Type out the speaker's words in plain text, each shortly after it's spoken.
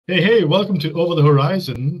Hey, welcome to Over the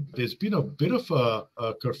Horizon. There's been a bit of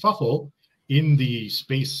a kerfuffle in the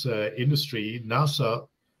space industry. NASA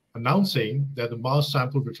announcing that the Mars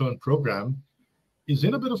Sample Return Program is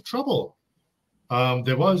in a bit of trouble.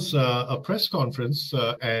 There was a press conference,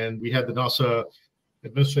 and we had the NASA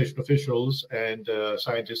administration officials and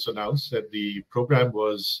scientists announced that the program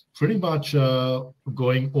was pretty much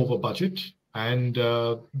going over budget, and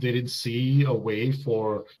they didn't see a way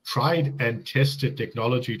for tried and tested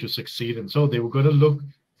technology to succeed. And so they were going to look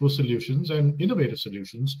for solutions and innovative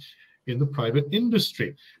solutions in the private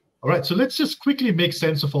industry. All right, so let's just quickly make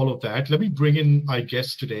sense of all of that. Let me bring in my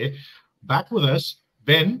guest today. Back with us,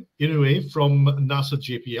 Ben Inouye from NASA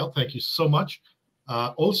JPL. Thank you so much.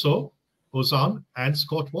 Also, Ozan and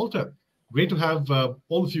Scott Walter. Great to have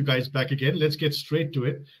all of you guys back again. Let's get straight to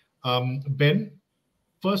it. Ben,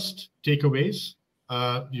 first takeaways.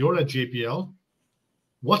 You're at JPL.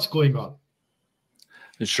 What's going on?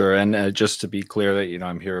 Sure, and just to be clear that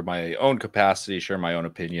I'm here in my own capacity, share my own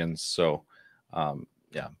opinions. So,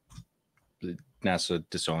 yeah, NASA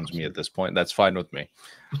disowns me at this point. That's fine with me.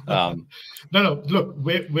 No. Look,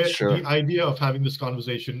 Sure. The idea of having this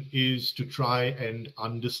conversation is to try and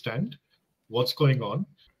understand what's going on,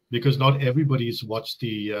 because not everybody's watched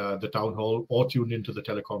the town hall or tuned into the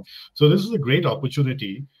telecom. So this is a great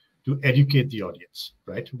opportunity to educate the audience,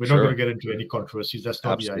 right? We're not going to get into any controversies. That's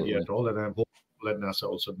not the idea at all. And I'm hoping let NASA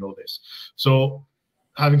also know this. So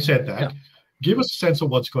having said that, give us a sense of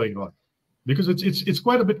what's going on, because it's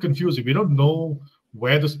quite a bit confusing. We don't know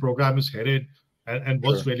where this program is headed and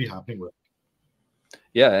what's really happening with it.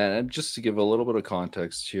 Yeah, and just to give a little bit of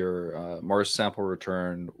context here, Mars Sample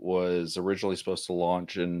Return was originally supposed to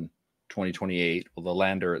launch in 2028, well, the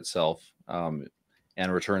lander itself, and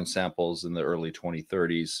return samples in the early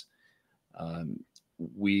 2030s.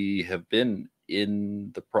 We have been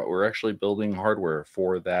we're actually building hardware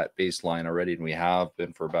for that baseline already, and we have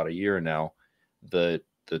been for about a year now. The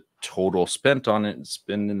total spent on it's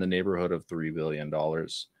been in the neighborhood of $3 billion,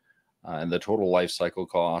 and the total life cycle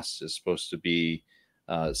cost is supposed to be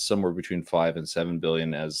somewhere between 5 and 7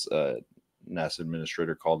 billion, as NASA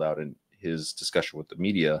administrator called out in his discussion with the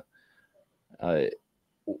media.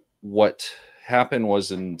 What happened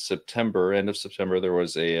was in September, end of September, there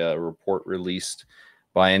was a report released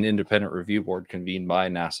by an independent review board convened by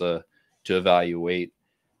NASA to evaluate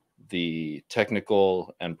the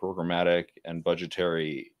technical and programmatic and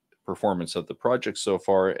budgetary performance of the project so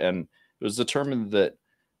far. And it was determined that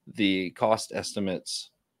the cost estimates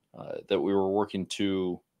that we were working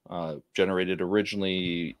to generated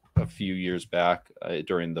originally a few years back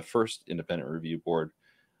during the first independent review board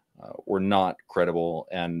were not credible,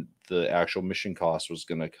 and the actual mission cost was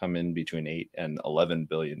going to come in between $8 and $11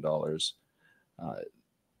 billion.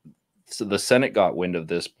 So the Senate got wind of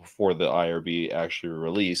this before the IRB actually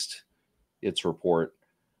released its report,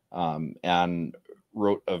 and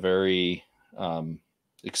wrote a very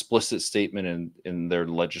explicit statement in their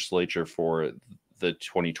legislature for the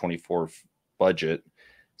 2024 budget,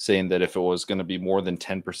 saying that if it was going to be more than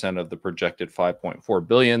 10% of the projected 5.4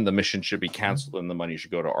 billion, the mission should be canceled and the money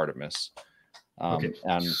should go to Artemis. Okay.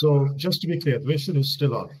 And so just to be clear, the mission is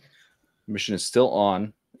still on. The mission is still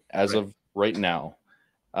on as of right now.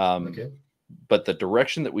 But the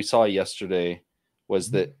direction that we saw yesterday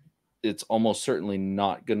was that it's almost certainly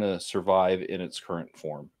not going to survive in its current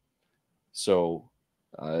form. So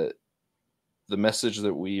the message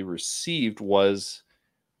that we received was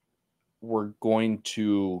we're going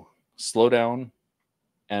to slow down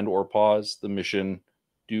and or pause the mission,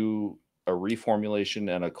 do a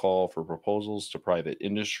reformulation and a call for proposals to private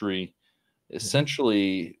industry,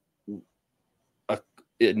 essentially a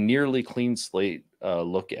nearly clean slate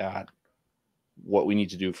look at what we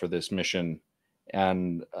need to do for this mission,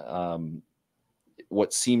 and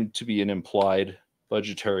what seemed to be an implied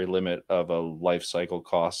budgetary limit of a life cycle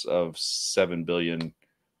cost of 7 billion,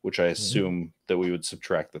 which I assume that we would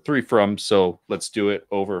subtract the 3 from. So let's do it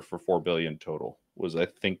over for 4 billion total, was, I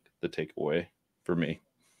think, the takeaway for me.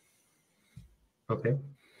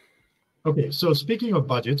 Okay, so speaking of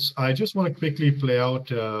budgets, I just want to quickly play out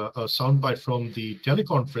a soundbite from the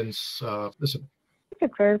teleconference. Listen. To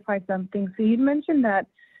clarify something, so you'd mentioned that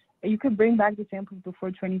you could bring back the samples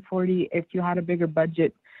before 2040 if you had a bigger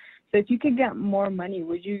budget. So if you could get more money,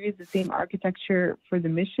 would you use the same architecture for the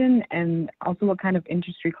mission? And also, what kind of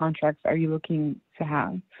industry contracts are you looking to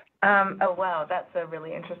have? Oh, wow, that's a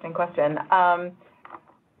really interesting question. I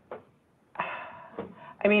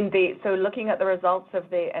mean, so looking at the results of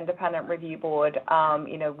the independent review board,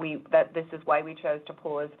 this is why we chose to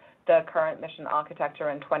pause the current mission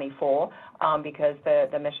architecture in 24, because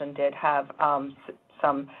the mission did have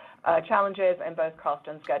some challenges in both cost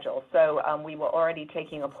and schedule. So we were already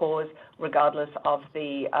taking a pause regardless of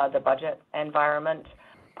the budget environment.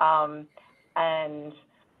 And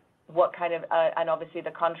what kind of and obviously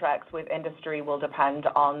the contracts with industry will depend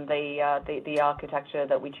on the architecture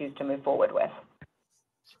that we choose to move forward with.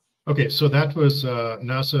 Okay, so that was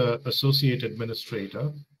NASA Associate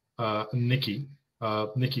Administrator Nikki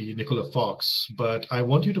Nicola Fox. But I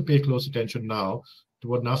want you to pay close attention now to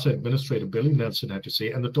what NASA Administrator Billy Nelson had to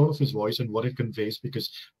say and the tone of his voice and what it conveys,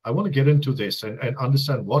 because I want to get into this and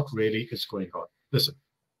understand what really is going on. Listen.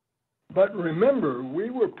 But remember, we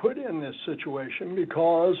were put in this situation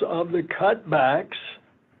because of the cutbacks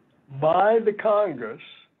by the Congress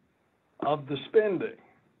of the spending.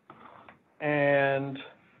 And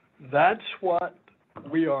that's what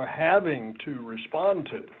we are having to respond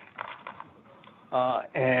to.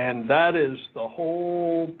 And that is the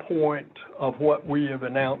whole point of what we have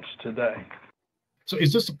announced today. So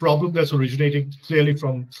is this a problem that's originating clearly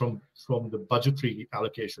from the budgetary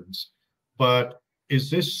allocations? But is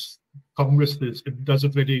this Congress, does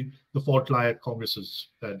it really, the fault lie at Congress's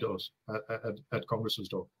doors, at Congress's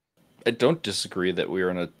door? I don't disagree that we are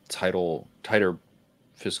in a tighter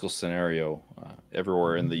fiscal scenario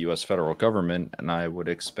everywhere in the U.S. federal government, and I would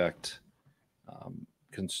expect,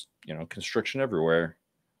 constriction everywhere.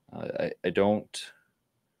 I don't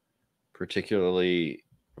particularly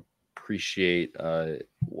appreciate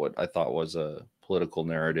what I thought was a political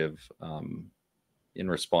narrative in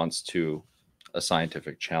response to a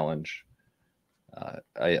scientific challenge.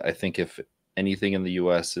 I think if anything in the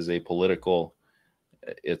U.S. is apolitical,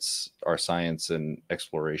 it's our science and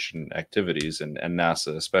exploration activities, and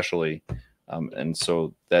NASA especially. And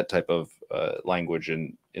so that type of language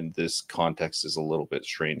in this context is a little bit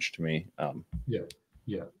strange to me. Yeah.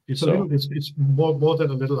 It's more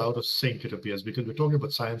than a little out of sync, it appears, because we're talking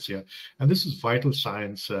about science here, and this is vital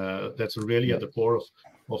science that's really at the core of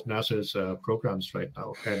NASA's programs right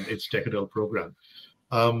now and its decadal program.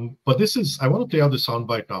 But I want to play out the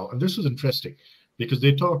soundbite now, and this is interesting because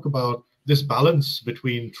they talk about this balance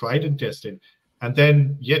between tried and tested and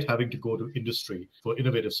then yet having to go to industry for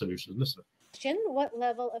innovative solutions. Listen. What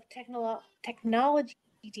level of technology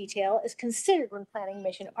detail is considered when planning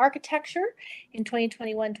mission architecture? In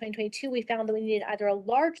 2021-2022, we found that we needed either a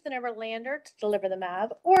larger than ever lander to deliver the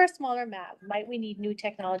MAV or a smaller MAV. Might we need new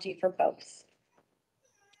technology for both?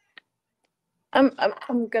 I'm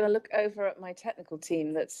going to look over at my technical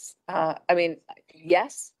team.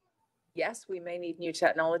 Yes, we may need new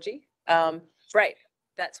technology. Right.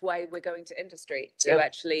 That's why we're going to industry to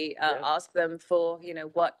actually ask them for,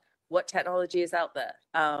 what technology is out there.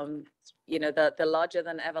 The larger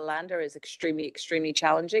than ever lander is extremely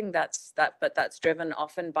challenging. But that's driven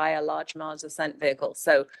often by a large Mars ascent vehicle.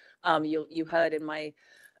 So you heard in my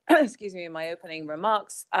in my opening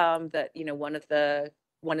remarks that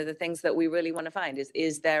one of the things that we really want to find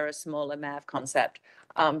is there a smaller MAV concept?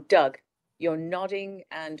 Doug, you're nodding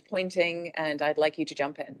and pointing, and I'd like you to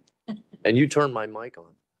jump in. And you turned my mic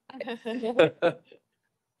on.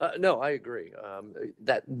 No, I agree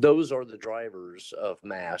that those are the drivers of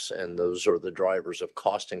mass, and those are the drivers of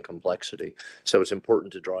cost and complexity. So it's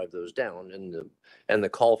important to drive those down. And the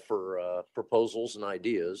call for proposals and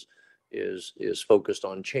ideas is focused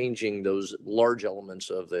on changing those large elements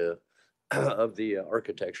of the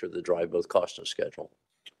architecture that drive both cost and schedule.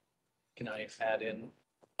 Can I add in?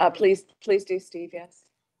 Please do, Steve. Yes.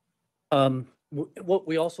 What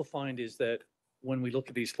we also find is that when we look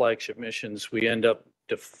at these flagship missions, we end up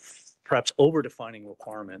perhaps over-defining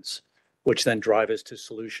requirements, which then drive us to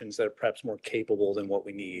solutions that are perhaps more capable than what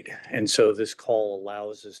we need. And so this call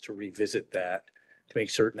allows us to revisit that, to make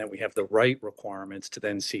certain that we have the right requirements to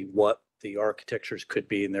then see what the architectures could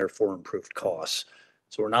be and therefore improved costs.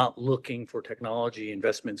 So we're not looking for technology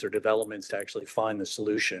investments or developments to actually find the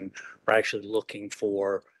solution. We're actually looking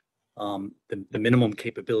for the minimum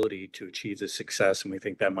capability to achieve the success, and we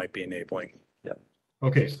think that might be enabling. Yeah.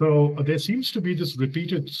 Okay, so there seems to be this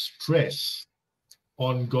repeated stress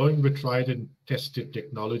on going with tried and tested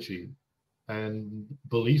technology and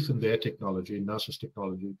belief in their technology, NASA's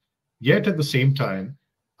technology, yet at the same time,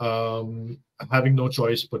 having no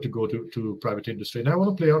choice but to go to private industry. And I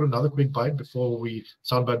want to play out another quick soundbite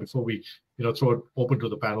before we throw it open to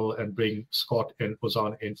the panel and bring Scott and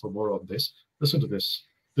Ozan in for more on this. Listen to this.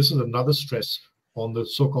 This is another stress on the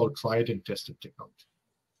so-called tried and tested technology.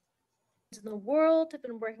 In the world have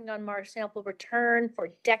been working on Mars sample return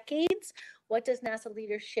for decades. What does NASA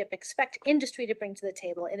leadership expect industry to bring to the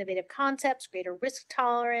table? Innovative concepts, greater risk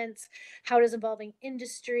tolerance? How does involving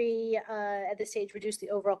industry at this stage reduce the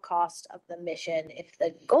overall cost of the mission if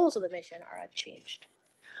the goals of the mission are unchanged?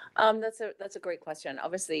 That's a great question.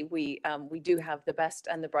 Obviously, we do have the best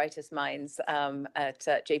and the brightest minds at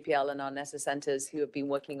JPL and our NASA centers who have been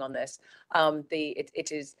working on this.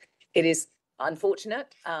 It is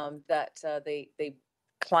unfortunate that the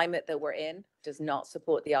climate that we're in does not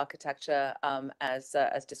support the architecture as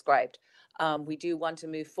described. We do want to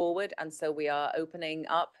move forward, and so we are opening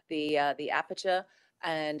up the aperture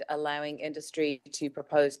and allowing industry to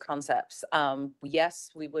propose concepts.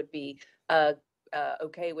 Yes, we would be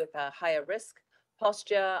okay with a higher risk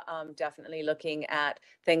posture, definitely looking at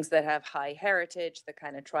things that have high heritage, the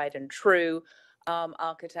kind of tried and true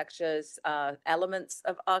architectures, elements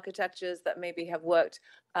of architectures that maybe have worked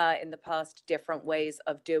in the past, different ways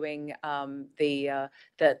of doing the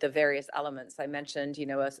various elements. I mentioned,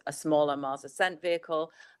 a smaller Mars ascent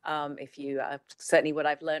vehicle. If you certainly what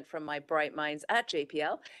I've learned from my bright minds at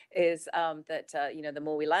JPL is that the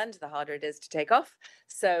more we land, the harder it is to take off.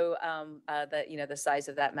 So the size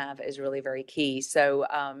of that MAV is really very key. So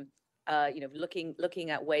looking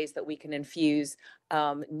at ways that we can infuse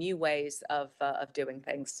new ways of doing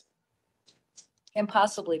things. And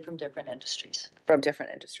possibly from different industries. From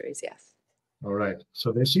different industries, yes. All right.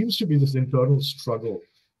 So there seems to be this internal struggle.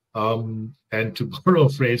 And to borrow a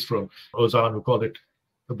phrase from Ozan, who called it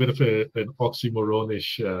a bit of an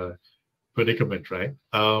oxymoronish predicament, right?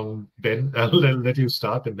 Ben, I'll let you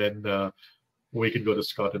start, and then we can go to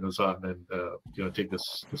Scott and Ozan and take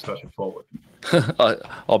this discussion forward.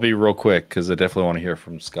 I'll be real quick because I definitely want to hear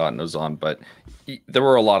from Scott and Ozan, but there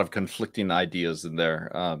were a lot of conflicting ideas in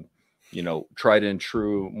there. Tried and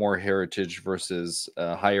true, more heritage versus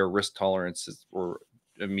higher risk tolerances were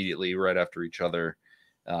immediately right after each other.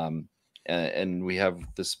 And we have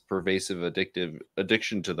this pervasive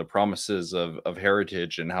addiction to the promises of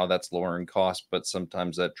heritage and how that's lowering cost, but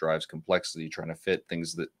sometimes that drives complexity, trying to fit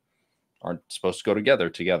things that aren't supposed to go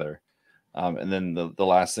together. And then the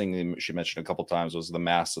last thing she mentioned a couple times was the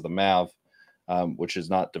mass of the MAV, which is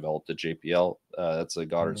not developed at JPL. That's a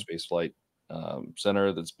Goddard Space Flight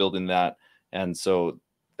Center that's building that. And so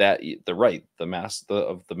the mass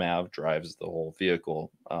of the MAV drives the whole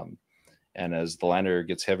vehicle. And as the lander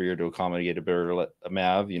gets heavier to accommodate a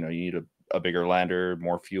MAV, you need a bigger lander,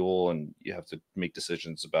 more fuel, and you have to make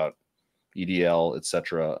decisions about EDL,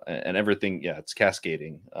 etc. And everything. Yeah, it's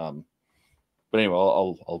cascading. But anyway,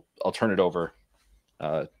 I'll turn it over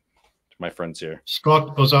to my friends here.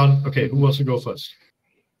 Scott, Ozan. Okay, who wants to go first?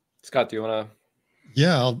 Scott, do you want to?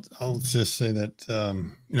 Yeah, I'll just say that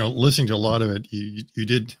listening to a lot of it, you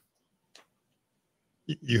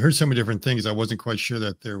heard so many different things. I wasn't quite sure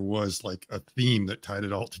that there was like a theme that tied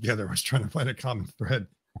it all together. I was trying to find a common thread.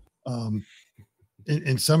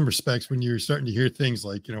 In some respects, when you're starting to hear things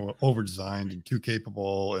like over designed and too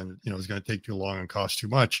capable, and it's going to take too long and cost too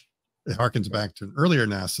much, it harkens back to an earlier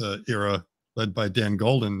NASA era led by Dan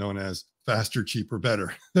Golden, known as faster, cheaper,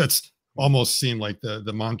 better. That's almost seemed like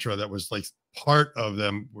the mantra that was like part of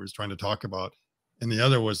them was trying to talk about. And the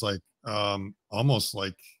other was like almost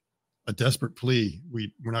like a desperate plea.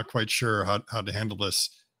 We're not quite sure how to handle this.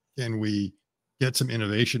 Can we get some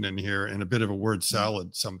innovation in here? And a bit of a word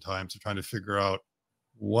salad sometimes of trying to figure out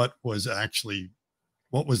what was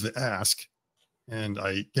the ask. And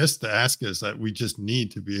I guess the ask is that we just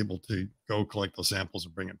need to be able to go collect those samples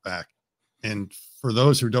and bring it back. And for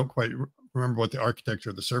those who don't quite remember what the architecture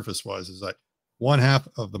of the surface was, is that one half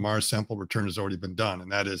of the Mars sample return has already been done.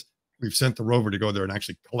 And that is we've sent the rover to go there and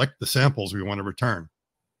actually collect the samples we want to return.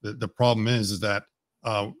 The problem is that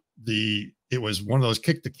it was one of those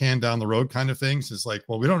kick the can down the road kind of things. It's like,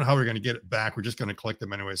 well, we don't know how we're going to get it back. We're just going to collect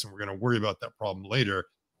them anyways. And we're going to worry about that problem later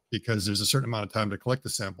because there's a certain amount of time to collect the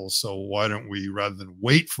samples. So why don't we, rather than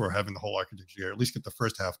wait for having the whole architecture here, at least get the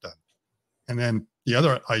first half done? And then the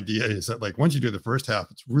other idea is that like, once you do the first half,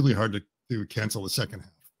 it's really hard to cancel the second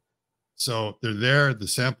half. So they're there, the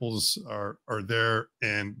samples are there,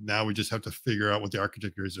 and now we just have to figure out what the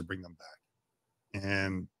architecture is to bring them back.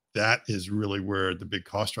 And that is really where the big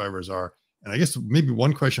cost drivers are. And I guess maybe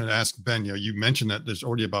one question I'd ask Ben, you mentioned that there's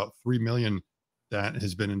already about 3 million that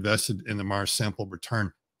has been invested in the Mars sample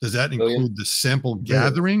return. Does that include the sample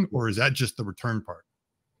gathering, or is that just the return part?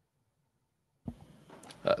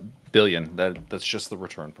 Billion. That's just the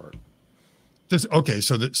return part. Okay,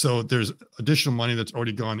 so there's additional money that's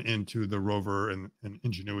already gone into the rover and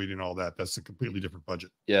Ingenuity and all that. That's a completely different budget.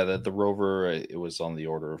 Yeah, the rover, it was on the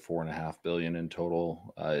order of $4.5 billion in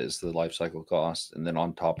total is the life cycle cost, and then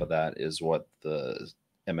on top of that is what the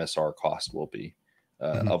MSR cost will be,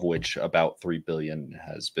 of which about $3 billion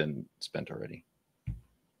has been spent already.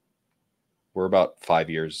 We're about 4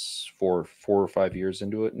 or 5 years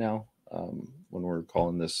into it now, when we're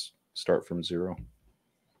calling this start from zero.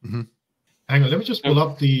 Mm-hmm. Hang on, let me just pull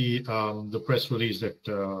up the press release that.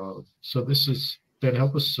 So this is then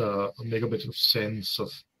help us make a bit of sense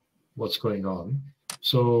of what's going on.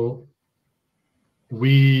 So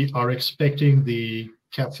we are expecting the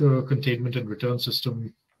capture, containment, and return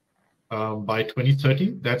system by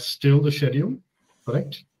 2030. That's still the schedule,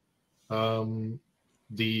 correct?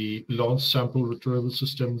 The launch sample retrieval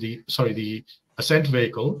system, the ascent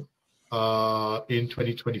vehicle in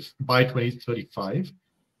 2020 by 2035,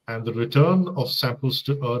 and the return of samples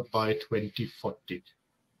to Earth by 2040.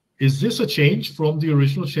 Is this a change from the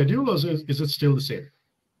original schedule, or is it still the same?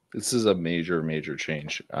 This is a major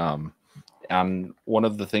change. And one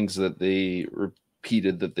of the things that they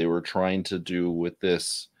repeated that they were trying to do with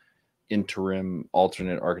this interim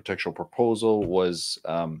alternate architectural proposal was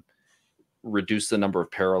reduce the number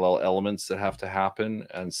of parallel elements that have to happen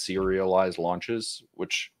and serialize launches,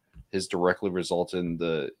 which has directly resulted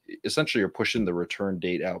in essentially you're pushing the return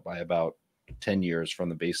date out by about 10 years from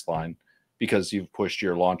the baseline, because you've pushed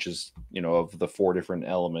your launches, of the 4 different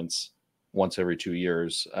elements once every 2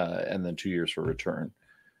 years, and then 2 years for return,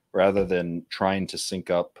 rather than trying to sync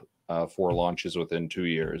up 4 launches within 2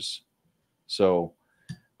 years. So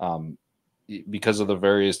because of the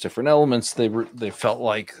various different elements, they felt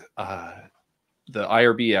like the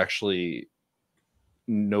IRB actually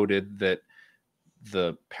noted that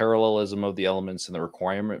the parallelism of the elements and the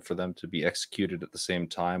requirement for them to be executed at the same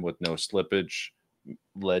time with no slippage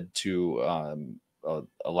led to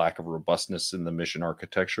a lack of robustness in the mission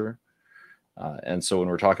architecture. And so when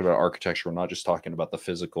we're talking about architecture, we're not just talking about the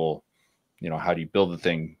physical, how do you build the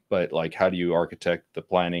thing, but like, how do you architect the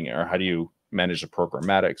planning, or how do you manage the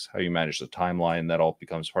programmatics, how you manage the timeline? That all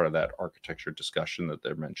becomes part of that architecture discussion that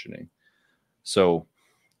they're mentioning. So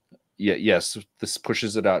yes, this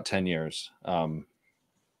pushes it out 10 years.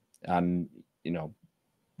 And,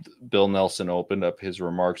 Bill Nelson opened up his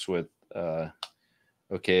remarks with,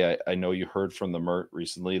 okay, I know you heard from the MERT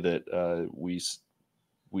recently that we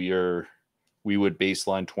would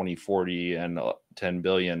baseline 2040 and 10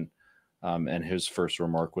 billion. And his first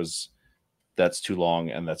remark was, that's too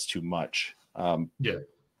long and that's too much. Yeah.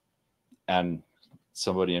 And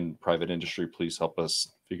somebody in private industry, please help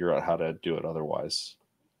us figure out how to do it otherwise.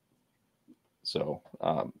 So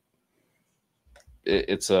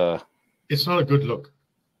it's not a good look.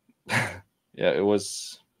 Yeah, it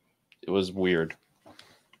was weird.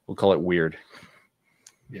 We'll call it weird.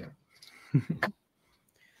 Yeah.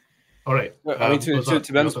 All right. I mean,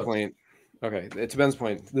 to Ben's point. Okay, to Ben's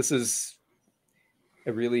point, this is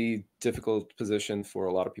a really difficult position for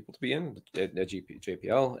a lot of people to be in at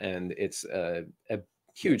JPL, and it's a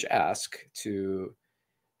huge ask to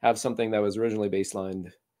have something that was originally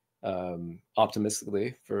baselined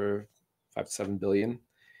optimistically for 5 to 7 billion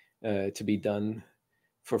to be done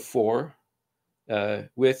for 4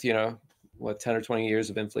 with 10 or 20 years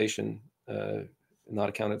of inflation not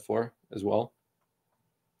accounted for as well.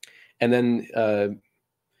 And then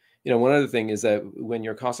one other thing is that when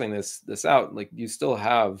you're costing this out, like, you still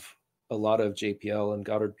have a lot of JPL and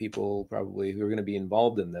Goddard people probably who are going to be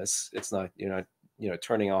involved in this. It's not, you're not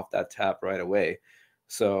turning off that tap right away.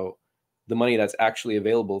 So the money that's actually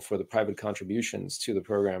available for the private contributions to the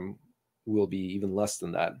program will be even less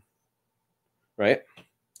than that. Right?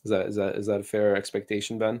 Is that a fair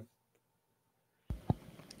expectation, Ben?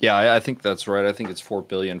 Yeah, I think that's right. I think it's 4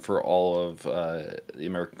 billion for all of the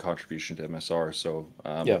American contribution to MSR. So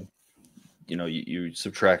you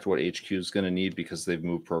subtract what HQ is going to need because they've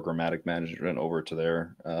moved programmatic management over to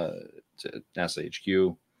their to NASA HQ.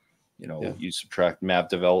 You subtract MAV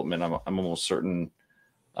development. I'm almost certain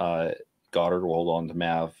Goddard will hold on to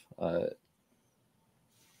MAV,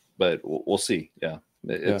 but we'll see. Yeah,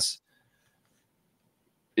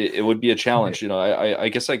 it would be a challenge. I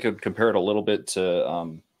guess I could compare it a little bit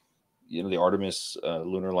to the Artemis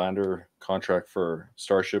lunar lander contract for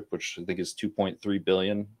Starship, which I think is 2.3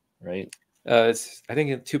 billion, right? It's I think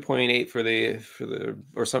 2.8 for the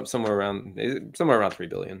or somewhere around 3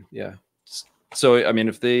 billion. Yeah. So I mean,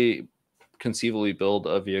 if they conceivably build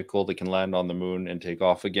a vehicle that can land on the moon and take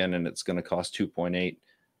off again, and it's going to cost 2.8,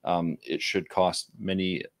 it should cost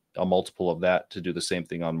a multiple of that to do the same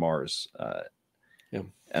thing on Mars.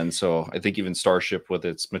 And so I think even Starship, with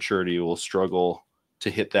its maturity, will struggle to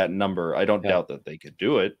hit that number. I don't doubt that they could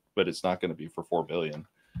do it, but it's not going to be for 4 billion.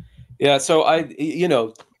 Yeah. So kind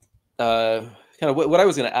of what I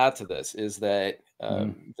was going to add to this is that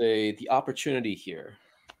the opportunity here,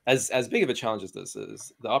 as big of a challenge as this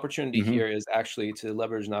is, the opportunity here is actually to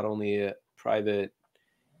leverage not only a private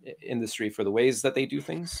industry for the ways that they do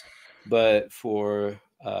things, but for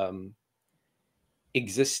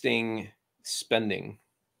existing spending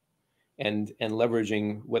and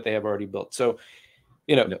leveraging what they have already built. So,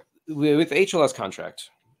 you know, with the HLS contract,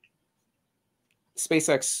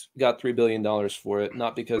 SpaceX got $3 billion for it,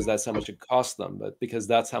 not because that's how much it cost them, but because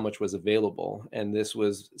that's how much was available. And this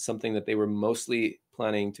was something that they were mostly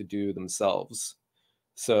planning to do themselves.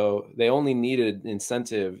 So they only needed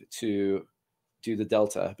incentive to do the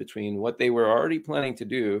delta between what they were already planning to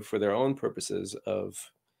do for their own purposes of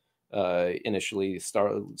initially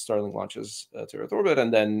Starlink launches to Earth orbit,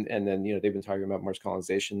 and then you know, they've been talking about Mars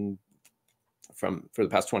colonization for the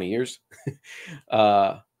past 20 years,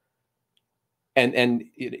 and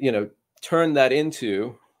you know, turn that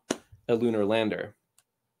into a lunar lander.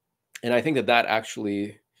 And I think that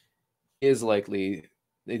actually is likely.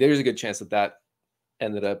 There's a good chance that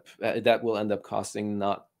will end up costing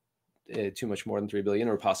not too much more than $3 billion,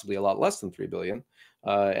 or possibly a lot less than $3 billion.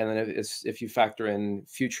 And then if you factor in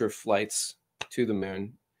future flights to the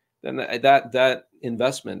moon, then that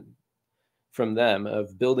investment from them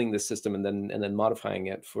of building the system and then modifying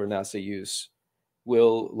it for NASA use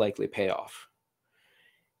will likely pay off.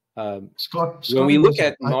 Scott, when we look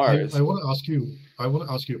at Mars, I want to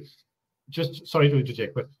ask you, just sorry to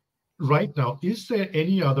interject, but right now, is there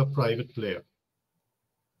any other private player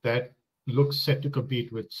that looks set to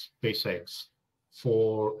compete with SpaceX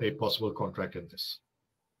for a possible contract in this?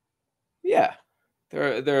 Yeah,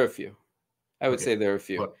 there are a few. I would say there are a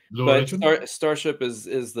few, but Starship is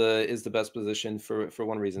the best position for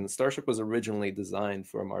one reason. Starship was originally designed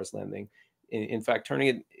for a Mars landing. In fact, turning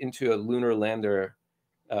it into a lunar lander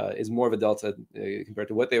is more of a delta compared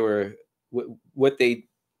to what they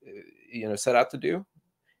you know, set out to do,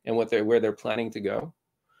 and where they're planning to go.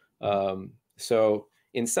 So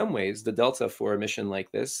in some ways, the delta for a mission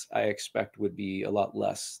like this, I expect, would be a lot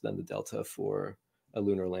less than the delta for a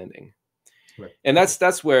lunar landing. Right. And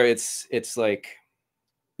that's where it's like,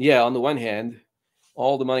 yeah, on the one hand,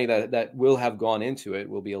 all the money that will have gone into it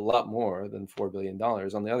will be a lot more than $4 billion.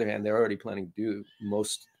 On the other hand, they're already planning to do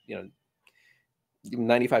most, you know,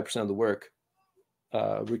 95% of the work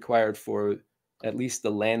required for at least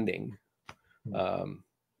the landing.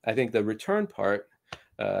 I think the return part,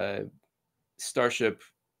 Starship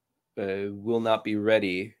will not be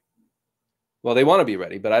ready. Well, they want to be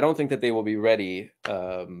ready, but I don't think that they will be ready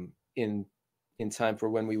in time for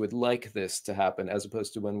when we would like this to happen, as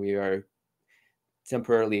opposed to when we are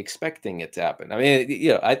temporarily expecting it to happen. I mean,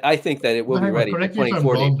 you know, I think that it will be ready for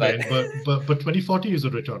 2040. But 2040 is a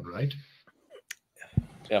return, right?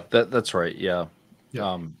 Yeah, that's right. Yeah.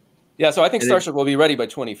 Yeah, so I think Starship will be ready by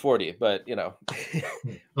 2040, but you know,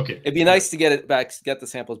 okay, it'd be nice to get it back, get the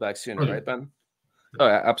samples back sooner, right, Ben? Oh,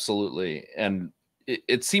 absolutely. And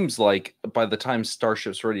it seems like by the time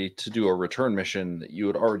Starship's ready to do a return mission, you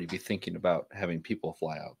would already be thinking about having people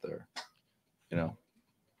fly out there. You know,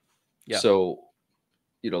 yeah. So,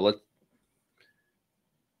 you know,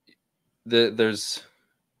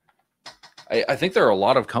 I think there are a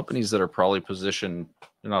lot of companies that are probably positioned.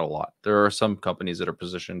 Not a lot. There are some companies that are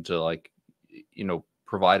positioned to, like, you know,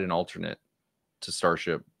 provide an alternate to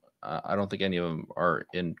Starship. I don't think any of them are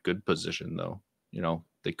in good position, though. You know,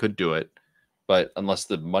 they could do it, but unless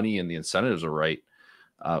the money and the incentives are right,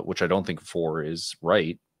 which I don't think is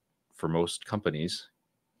right for most companies,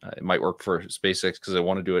 it might work for SpaceX because they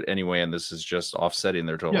want to do it anyway, and this is just offsetting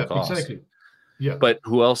their total cost. Exactly. Yeah. But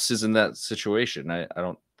who else is in that situation? I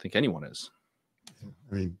don't think anyone is.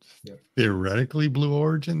 I mean, theoretically, Blue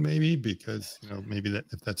Origin, maybe, because, you know, maybe that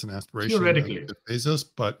if that's an aspiration, theoretically, Bezos,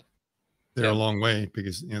 but they're a long way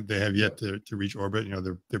because, you know, they have yet to reach orbit. You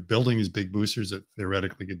know, they're building these big boosters that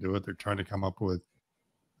theoretically could do it. They're trying to come up with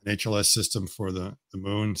an HLS system for the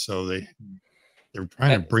moon, so they're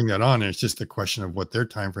trying to bring that on. And it's just a question of what their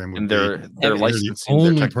time frame would be. And they're licensing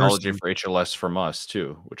their technology for HLS from us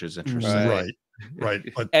too, which is interesting. Right.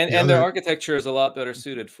 But and their architecture is a lot better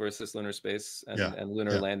suited for cislunar space and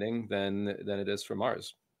lunar landing than it is for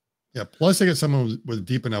Mars. Yeah. Plus, they got someone with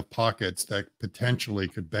deep enough pockets that potentially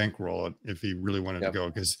could bankroll it if he really wanted to go.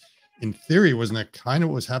 Because in theory, wasn't that kind of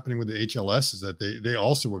what was happening with the HLS? Is that they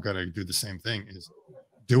also were going to do the same thing, is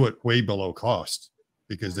do it way below cost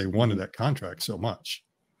because they wanted that contract so much.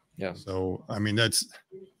 Yeah. So I mean,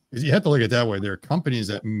 you have to look at it that way. There are companies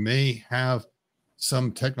that may have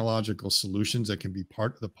some technological solutions that can be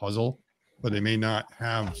part of the puzzle, but they may not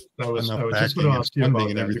have enough backing and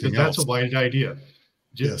funding and everything else. That's a wild idea.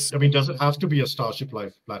 Yes. I mean, does it have to be a Starship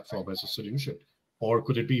Life platform as a solution, or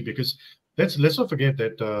could it be? Because let's not forget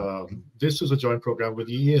that this is a joint program with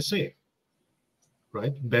the ESA,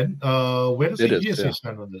 right? Ben, where does the ESA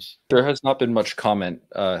stand on this? There has not been much comment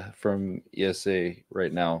from ESA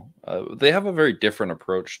right now. They have a very different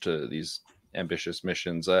approach to these ambitious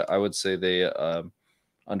missions. I would say they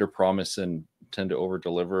under promise and tend to over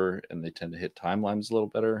deliver, and they tend to hit timelines a little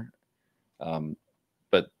better.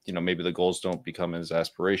 But maybe the goals don't become as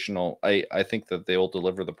aspirational. I think that they will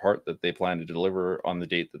deliver the part that they plan to deliver on the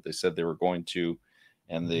date that they said they were going to,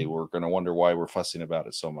 and they were going to wonder why we're fussing about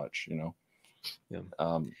it so much. Yeah.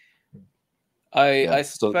 I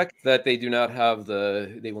suspect that they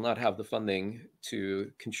will not have the funding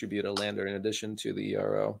to contribute a lander in addition to the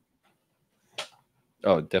ERO.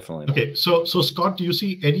 Oh, definitely not. Okay, so Scott, do you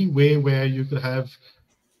see any way where you could have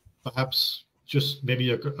perhaps just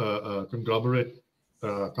maybe a conglomerate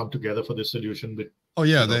come together for this solution? With, oh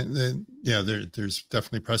yeah, there's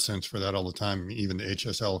definitely precedence for that all the time. Even the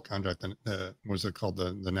HSL contract, what's it called,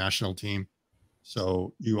 the national team.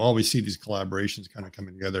 So you always see these collaborations kind of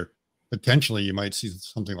coming together. Potentially, you might see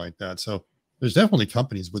something like that. So there's definitely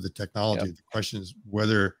companies with the technology. Yep. The question is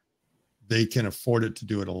whether they can afford it to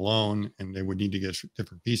do it alone, and they would need to get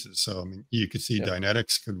different pieces. So I mean, you could see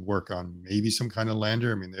Dynetics could work on maybe some kind of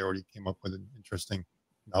lander. I mean, they already came up with an interesting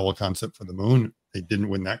novel concept for the moon. They didn't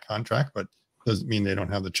win that contract, but doesn't mean they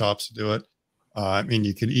don't have the chops to do it. I mean,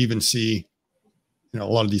 you could even see, a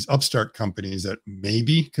lot of these upstart companies that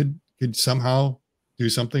maybe could somehow do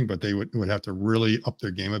something, but they would have to really up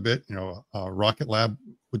their game a bit. Rocket Lab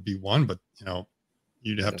would be one, but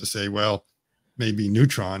you'd have to say, well, maybe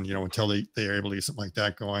Neutron, until they are able to get something like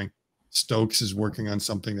that going. Stokes is working on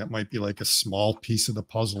something that might be like a small piece of the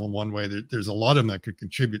puzzle in one way. There's a lot of them that could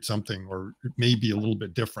contribute something, or it may be a little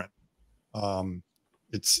bit different.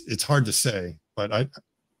 It's hard to say, but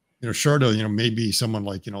short of, maybe someone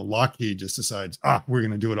like, Lockheed just decides, we're going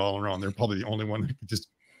to do it all on our own. They're probably the only one that could just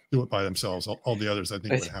do it by themselves. All the others, I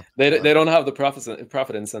think, would have. They don't have the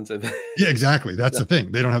profit incentive. Yeah, exactly. That's the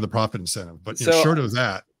thing. They don't have the profit incentive. But short of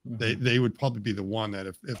that, they would probably be the one that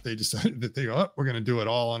if they decided that they go, we're going to do it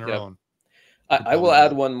all on our own. I will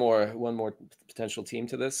add one more potential team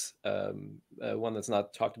to this. One that's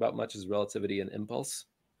not talked about much is Relativity and Impulse.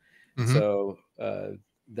 Mm-hmm. So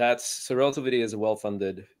Relativity is a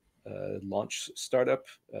well-funded launch startup.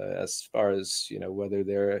 As far as whether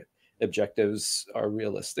their objectives are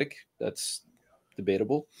realistic, that's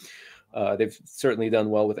debatable. They've certainly done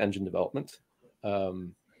well with engine development,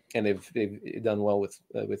 and they've done well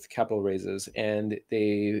with capital raises, and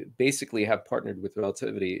they basically have partnered with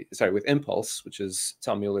with Impulse, which is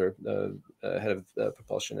Tom Mueller, head of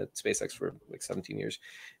propulsion at SpaceX for like 17 years,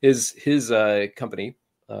 his company,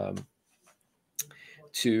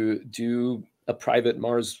 to do a private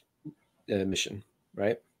Mars mission,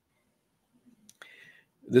 right?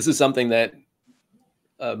 This is something that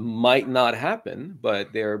might not happen,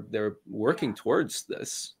 but they're working towards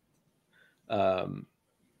this. And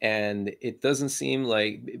it doesn't seem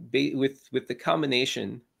like, with the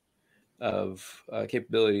combination of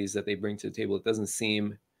capabilities that they bring to the table, it doesn't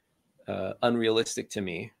seem unrealistic to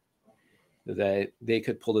me that they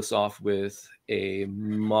could pull this off with a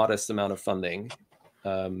modest amount of funding.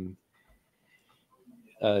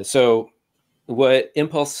 So what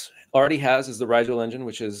Impulse already has is the Rigel engine,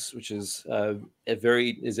 which is a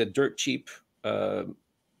dirt cheap engine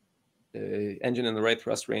in the right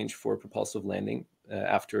thrust range for propulsive landing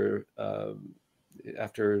after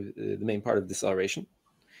the main part of deceleration.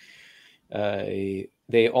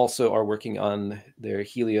 They also are working on their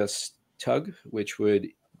Helios tug, which would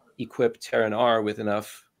equip Terran R with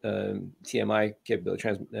enough TMI capability,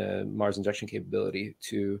 Mars injection capability,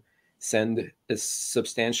 to send a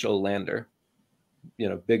substantial lander,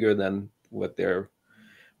 bigger than what they're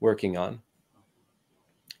working on.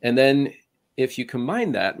 And then if you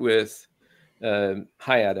combine that with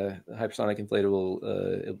HIAD, a hypersonic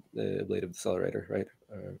inflatable ablative decelerator, right,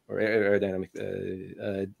 or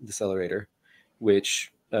aerodynamic decelerator,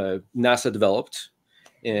 which NASA developed,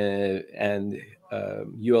 and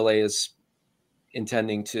ULA is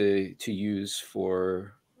intending to use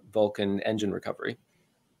for Vulcan engine recovery.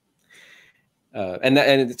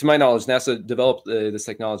 And to my knowledge, NASA developed this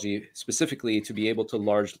technology specifically to be able to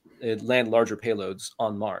land larger payloads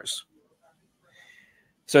on Mars.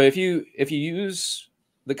 So if you use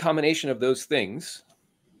the combination of those things,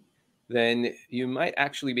 then you might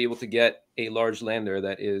actually be able to get a large lander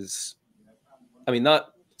that is,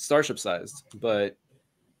 not Starship sized, but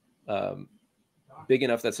big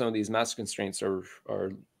enough that some of these mass constraints are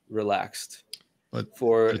relaxed, but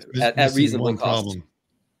at reasonable cost. Problem.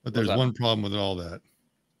 But there's one problem with all that.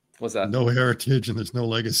 What's that? No heritage and there's no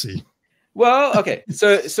legacy. Well, okay.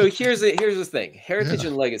 So here's the thing: heritage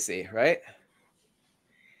and legacy, right?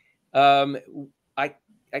 I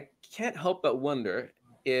can't help but wonder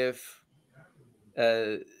if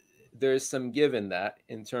there's some give in that,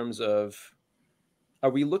 in terms of, are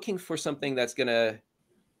we looking for something that's gonna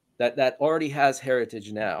that already has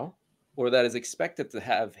heritage now, or that is expected to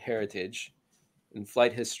have heritage in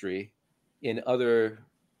flight history in other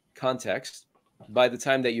contexts by the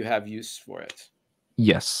time that you have use for it?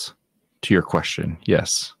 Yes. To your question,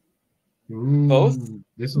 yes. Both?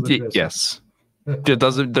 This is interesting. Yes. It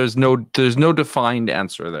doesn't. There's no defined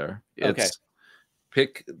answer there. Okay. It's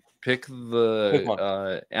pick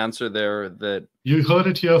the answer there that you heard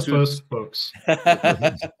it here first, folks.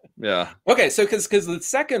 Yeah. Okay, so because the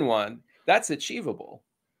second one, that's achievable.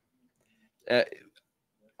 I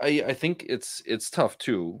think it's tough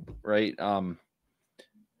too, right? When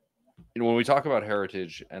we talk about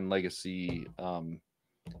heritage and legacy, I'll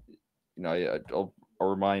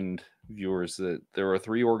remind viewers that there are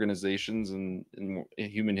 3 organizations in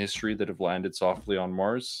human history that have landed softly on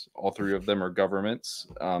Mars. All 3 of them are governments,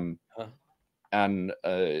 and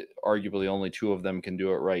arguably only 2 of them can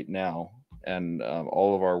do it right now. And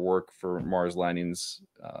all of our work for Mars landings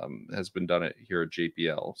has been done here at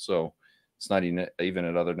JPL. So it's not even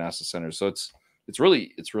at other NASA centers. So it's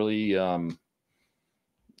really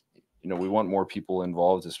we want more people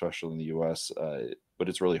involved, especially in the U.S. But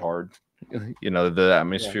it's really hard. The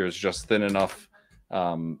atmosphere is just thin enough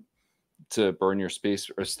to burn your space,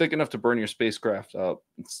 or it's thick enough to burn your spacecraft up.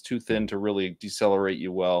 It's too thin to really decelerate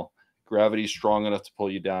you well. Gravity's strong enough to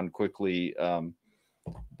pull you down quickly,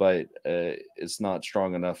 but it's not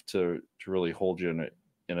strong enough to really hold you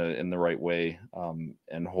in the right way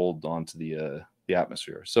and hold on to the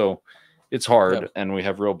atmosphere. So it's hard, and we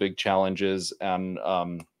have real big challenges. And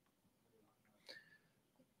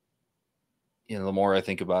the more I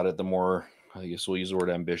think about it, the more, I guess we'll use the word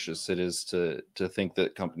ambitious it is to think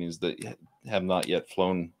that companies that have not yet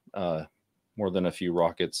flown more than a few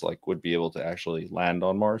rockets would be able to actually land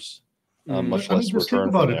on Mars. Much less just return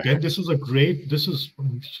think about from it, there. Ben. This is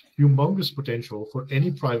humongous potential for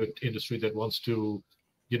any private industry that wants to,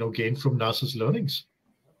 gain from NASA's learnings.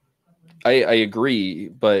 I agree,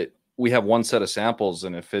 but we have one set of samples,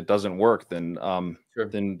 and if it doesn't work, then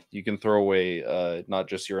then you can throw away not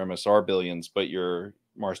just your MSR billions, but your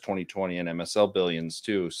Mars 2020 and MSL billions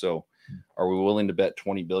too. So, are we willing to bet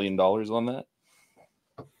 $20 billion on that?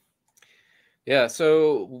 Yeah.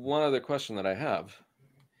 So one other question that I have: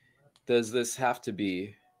 does this have to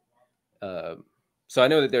be? So I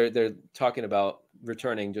know that they're talking about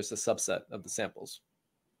returning just a subset of the samples,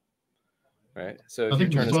 right? So if you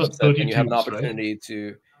return a subset, then you have an opportunity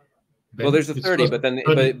to. Ben, well, there's a 30, but then,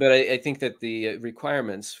 but I think that the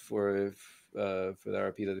requirements for the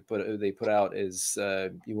RFP that they put out is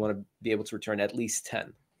you want to be able to return at least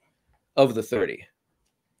 10 of the 30.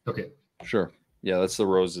 Okay, sure. Yeah, that's the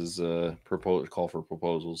Rose's call for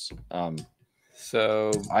proposals.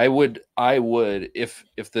 So I would,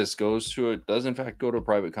 if this does in fact go to a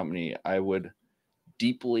private company, I would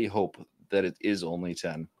deeply hope that it is only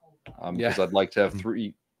 10, because I'd like to have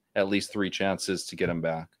at least three chances to get them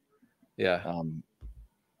back. Yeah.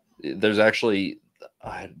 There's actually,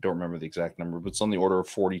 I don't remember the exact number, but it's on the order of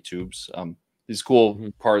 40 tubes. These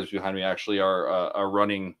cool cards behind me actually are a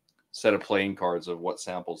running set of playing cards of what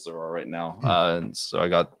samples there are right now. And so I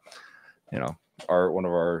got, one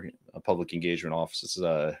of our public engagement offices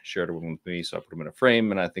shared one with me, so I put them in a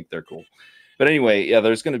frame, and I think they're cool. But anyway, yeah,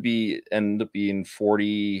 there's going to end up being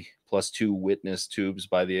 40 plus 2 witness tubes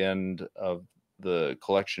by the end of the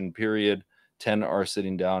collection period. 10 are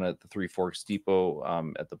sitting down at the Three Forks Depot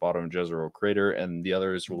at the bottom of Jezero Crater, and the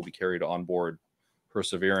others will be carried on board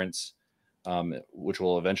Perseverance, which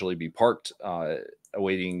will eventually be parked,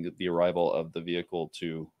 awaiting the arrival of the vehicle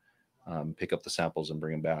to pick up the samples and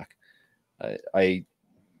bring them back. I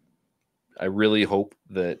really hope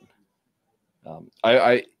that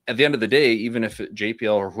I at the end of the day, even if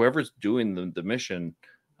JPL or whoever's doing the mission,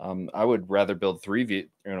 I would rather build three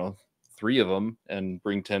of them and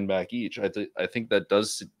bring 10 back each. I think that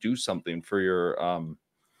does do something for your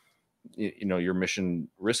your mission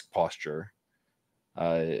risk posture.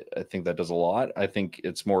 I think that does a lot. I think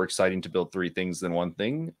it's more exciting to build 3 things than one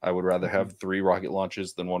thing. I would rather have 3 rocket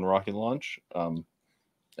launches than 1 rocket launch.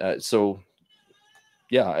 So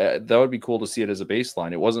yeah, that would be cool to see it as a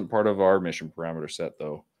baseline. It wasn't part of our mission parameter set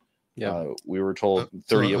though. Yeah, we were told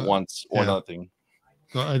 30 at once or nothing.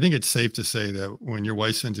 So I think it's safe to say that when your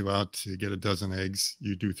wife sends you out to get a dozen eggs,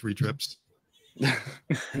 you do 3 trips. It's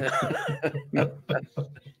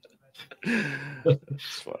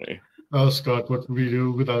funny. Oh, Scott, what would we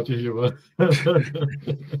do without your humor?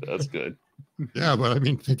 That's good. Yeah, but I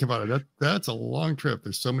mean, think about it. That's a long trip.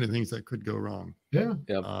 There's so many things that could go wrong. Yeah.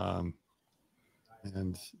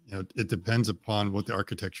 And it depends upon what the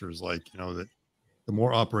architecture is like. That the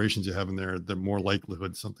more operations you have in there, the more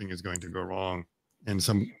likelihood something is going to go wrong. And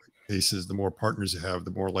some cases, the more partners you have,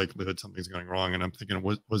 the more likelihood something's going wrong. And I'm thinking,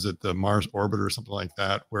 was it the Mars orbiter or something like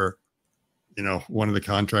that, where, you know, one of the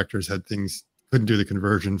contractors couldn't do the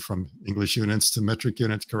conversion from English units to metric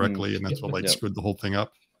units correctly, and that's what like screwed the whole thing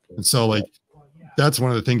up. And so like that's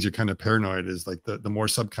one of the things you're kind of paranoid is like the more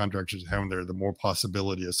subcontractors you have there, the more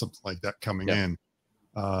possibility of something like that coming in.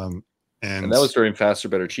 And that was during faster,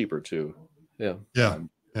 better, cheaper too. Yeah.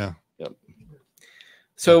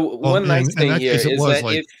 So one nice thing here is that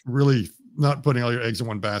like really not putting all your eggs in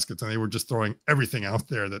one basket, and they were just throwing everything out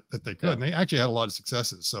there that they could. And they actually had a lot of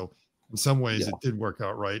successes. So in some ways it did work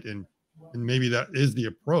out right. And maybe that is the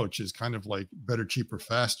approach, is kind of like better, cheaper,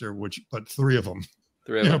 faster, but three of them.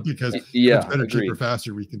 Because better, cheaper,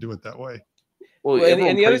 faster, we can do it that way. Well,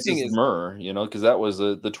 and the other thing is MSR, you know, because that was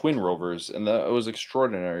the twin rovers, and that was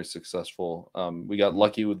extraordinarily successful. We got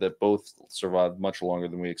lucky that both survived much longer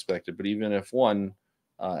than we expected. But even if one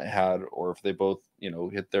had, or if they both, you know,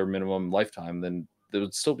 hit their minimum lifetime, then it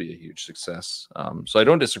would still be a huge success. So I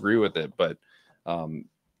don't disagree with it, but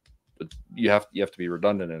you have to be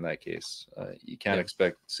redundant in that case. You can't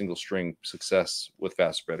expect single string success with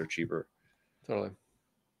faster, better, cheaper. Totally.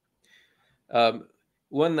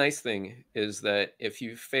 One nice thing is that if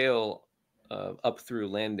you fail up through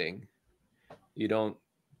landing, you don't,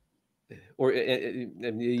 or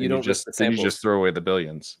you don't just you just throw away the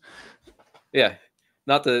billions. Yeah,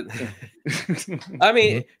 not the. I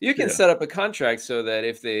mean, you can set up a contract so that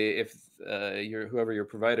if whoever your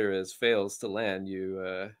provider is fails to land,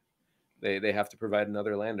 they have to provide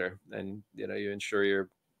another lander, and you know you ensure your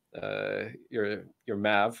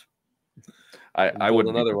MAV. I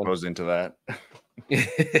wouldn't be proposing to that.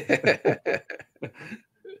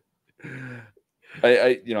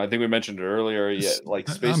 I think we mentioned it earlier. Yeah, like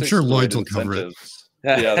SpaceX. I'm sure Lloyd's will cover it.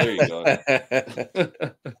 Yeah, there you go.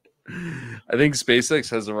 I think SpaceX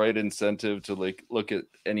has the right incentive to like look at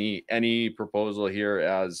any proposal here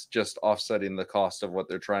as just offsetting the cost of what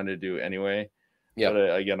they're trying to do anyway. Yeah.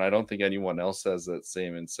 But again, I don't think anyone else has that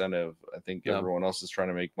same incentive. I think everyone else is trying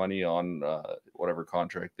to make money on whatever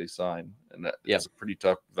contract they sign, and that's a pretty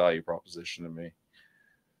tough value proposition to me.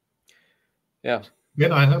 Yeah.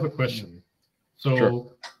 Ben, I have a question.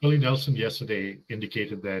 So Billy Nelson yesterday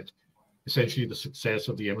indicated that essentially the success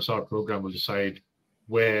of the MSR program will decide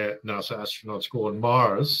where NASA astronauts go on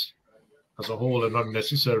Mars as a whole, and not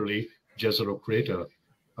necessarily Jezero crater,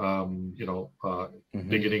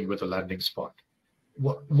 beginning with a landing spot.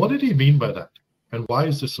 What did he mean by that? And why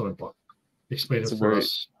is this so important? Explain it for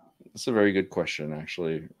us. It's a very good question,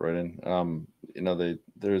 actually, Royden.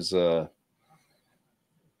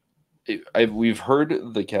 We've heard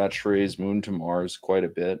the catchphrase "moon to Mars" quite a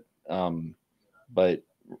bit, but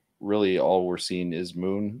really all we're seeing is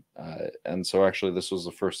moon. And so actually this was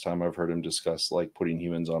the first time I've heard him discuss like putting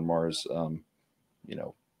humans on Mars,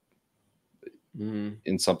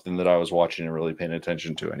 in something that I was watching and really paying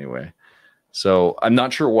attention to anyway. So I'm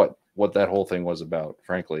not sure what that whole thing was about,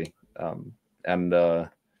 frankly. And I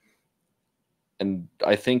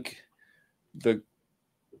think the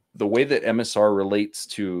way that MSR relates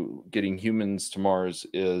to getting humans to Mars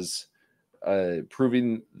is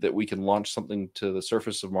proving that we can launch something to the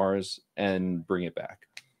surface of Mars and bring it back.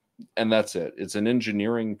 And that's it. It's an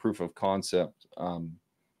engineering proof of concept,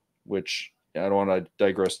 which I don't want to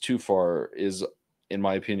digress too far, is, in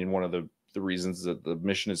my opinion, one of the reasons that the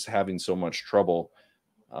mission is having so much trouble.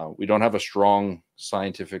 We don't have a strong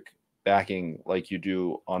scientific backing like you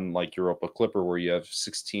do on like Europa Clipper, where you have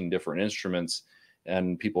 16 different instruments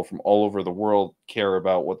and people from all over the world care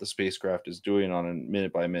about what the spacecraft is doing on a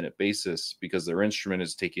minute by minute basis because their instrument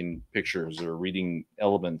is taking pictures or reading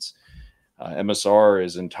elements. MSR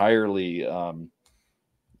is entirely, a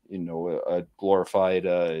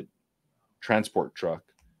glorified transport truck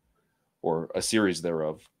or a series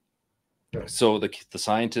thereof. So the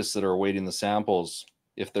scientists that are awaiting the samples,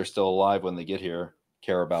 if they're still alive when they get here,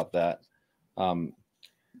 care about that. And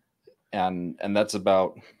that's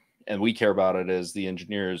about, and we care about it as the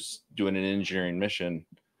engineers doing an engineering mission.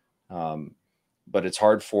 But it's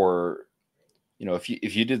hard for, if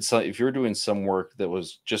you were doing some work that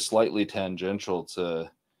was just slightly tangential to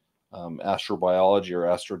astrobiology or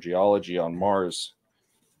astrogeology on Mars,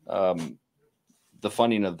 the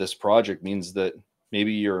funding of this project means that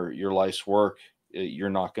maybe your life's work, you're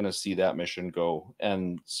not going to see that mission go.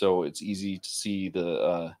 And so it's easy to see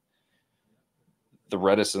the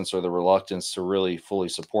reticence or the reluctance to really fully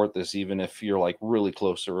support this, even if you're like really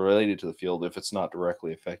close or related to the field, if it's not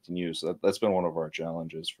directly affecting you. So that's been one of our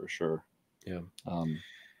challenges for sure. Yeah.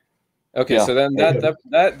 Okay. Yeah. So then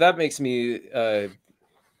that makes me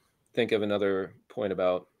think of another point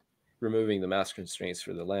about removing the mass constraints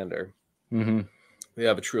for the lander. Mm-hmm. we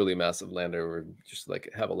have a truly massive lander or just like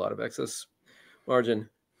have a lot of excess margin,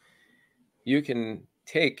 you can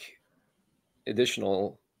take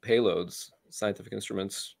additional payloads, scientific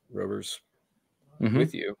instruments, rovers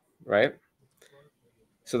with you, right?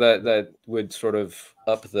 So that would sort of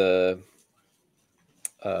up the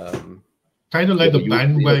kind of like the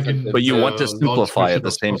bandwagon. But you want to simplify at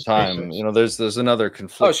the same time. You know, there's another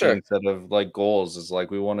conflicting set of like goals. Is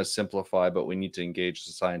like we want to simplify, but we need to engage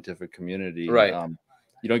the scientific community. Right.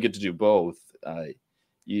 You don't get to do both.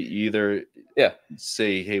 You either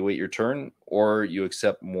say, hey, wait your turn, or you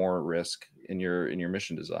accept more risk in your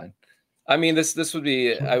mission design. I mean, this would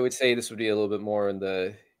be, I would say this would be a little bit more in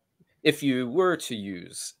the, if you were to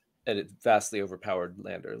use a vastly overpowered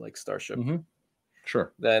lander like Starship,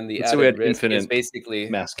 sure, then the Let's added risk infinite is basically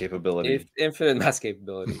mass capability. Infinite mass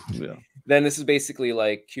capability. Then this is basically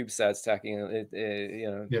like CubeSats tagging,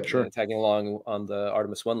 tagging along on the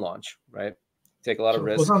Artemis 1 launch, right? Take a lot of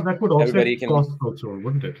risk. Ozan, that would also Everybody can cost also,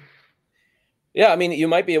 wouldn't it? Yeah, I mean, you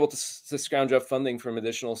might be able to scrounge up funding from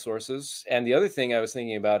additional sources. And the other thing I was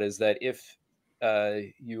thinking about is that if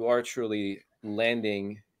you are truly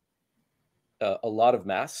landing a lot of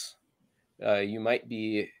mass, you might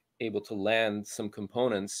be able to land some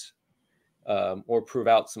components or prove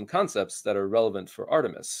out some concepts that are relevant for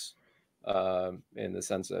Artemis in the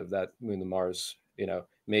sense of that moon to Mars. You know,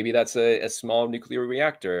 maybe that's a small nuclear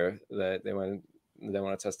reactor that they want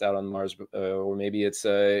to test out on Mars, or maybe it's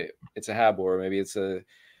a HAB, or maybe it's a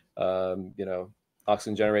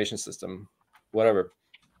oxygen generation system, whatever.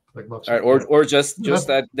 Like or just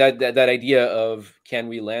that idea of, can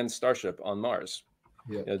we land Starship on Mars?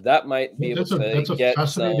 You know, that might be able to get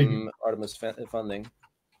some Artemis funding.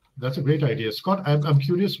 That's a great idea, Scott. I'm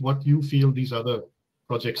curious what you feel these other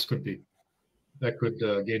projects could be that could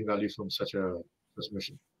gain value from such a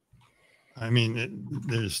mission. I mean,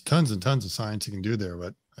 there's tons and tons of science you can do there,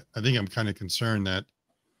 but I think I'm kind of concerned that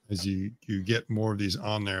as you get more of these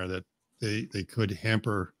on there, that they could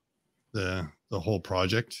hamper the whole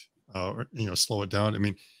project, or slow it down. I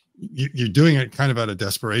mean, you're doing it kind of out of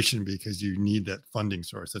desperation because you need that funding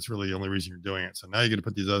source. That's really the only reason you're doing it. So now you're going to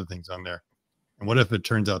put these other things on there. And what if it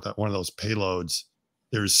turns out that one of those payloads,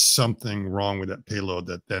 there's something wrong with that payload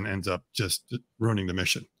that then ends up just ruining the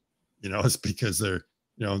mission? It's because they're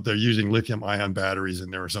using lithium ion batteries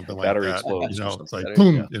in there or something like that. Explodes, it's like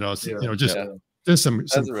boom, just some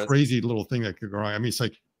crazy little thing that could go wrong. I mean, it's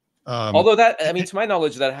like, although to my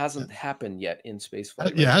knowledge, that hasn't happened yet in spaceflight.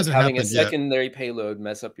 Right? Yeah, it hasn't having happened a secondary payload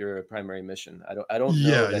mess up your primary mission. I don't know.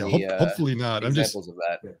 Yeah, any, hopefully not. Examples of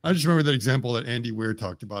that. I just remember that example that Andy Weir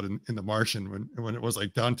talked about in The Martian, when it was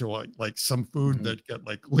like down to like some food that got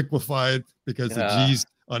like liquefied because the G's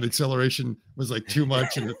on acceleration was like too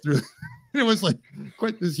much, and it threw. It was like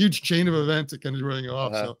quite this huge chain of events that kind of running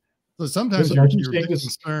off. So sometimes you're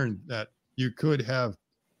concerned that you could have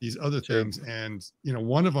these other things, and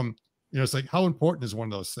one of them, it's like, how important is one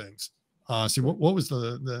of those things? See, what was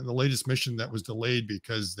the latest mission that was delayed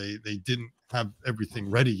because they didn't have everything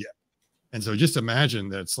ready yet? And so just imagine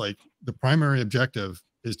that it's like the primary objective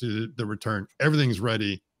is to the return. Everything's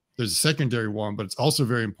ready. There's a secondary one, but it's also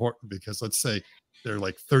very important because let's say they're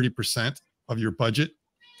like 30% of your budget,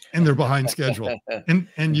 and they're behind schedule,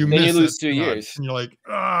 and you miss, you lose 2 years, and you're like,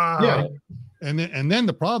 and then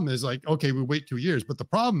the problem is like, okay, we wait 2 years, but the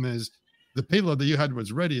problem is the payload that you had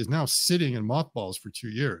was ready is now sitting in mothballs for 2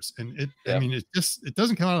 years, and I mean, it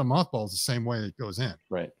doesn't come out of mothballs the same way it goes in,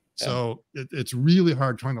 right? So it's really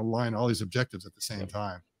hard trying to align all these objectives at the same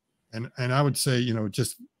time, and I would say,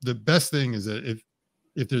 just the best thing is that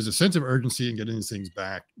if there's a sense of urgency in getting these things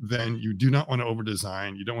back, then you do not want to over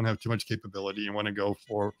design. You don't want to have too much capability. You want to go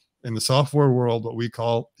for, in the software world, what we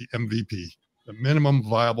call the MVP, the minimum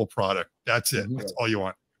viable product. That's it. That's all you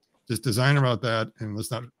want. Just design around that, and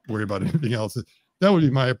let's not worry about anything else. That would be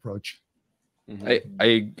my approach. I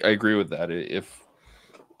agree with that. If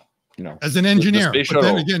as an engineer, but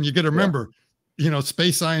then again, you got to remember,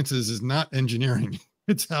 space sciences is not engineering.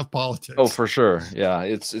 It's half politics. Oh, for sure. Yeah,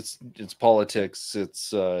 it's politics.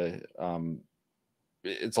 It's a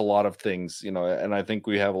lot of things, and I think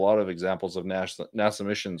we have a lot of examples of NASA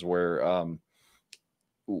missions where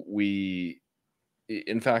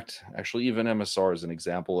in fact, actually, even MSR is an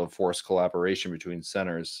example of forced collaboration between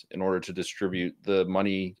centers in order to distribute the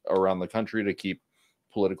money around the country to keep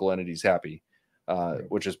political entities happy,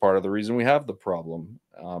 which is part of the reason we have the problem.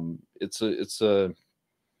 It's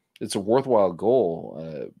a worthwhile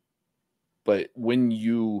goal, but when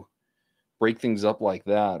you break things up like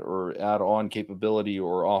that, or add on capability,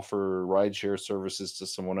 or offer rideshare services to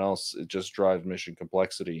someone else, it just drives mission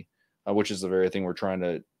complexity, which is the very thing we're trying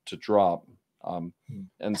to drop.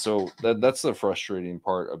 And so that's the frustrating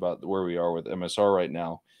part about where we are with MSR right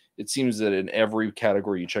now. It seems that in every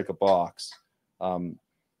category you check a box,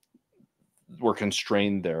 we're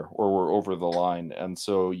constrained there, or we're over the line. And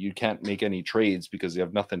so you can't make any trades because you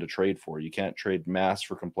have nothing to trade for. You can't trade mass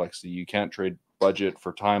for complexity. You can't trade budget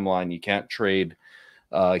for timeline. You can't trade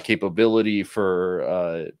capability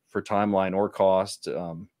for timeline or cost.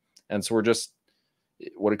 And so we're just,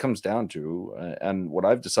 what it comes down to, and what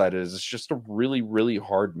I've decided is it's just a really, really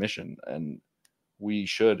hard mission. And we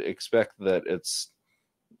should expect that it's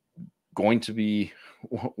going to be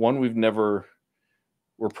one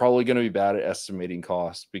we're probably going to be bad at estimating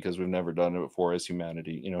costs because we've never done it before as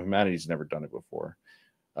humanity. Humanity's never done it before.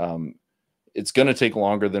 It's going to take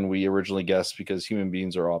longer than we originally guessed because human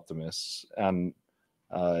beings are optimists. And,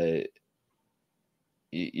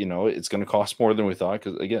 it's going to cost more than we thought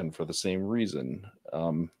because, again, for the same reason.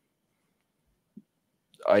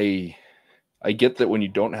 I get that when you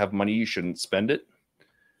don't have money, you shouldn't spend it.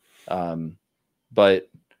 But,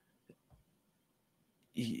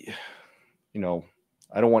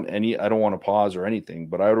 I don't want a pause or anything,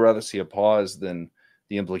 but I would rather see a pause than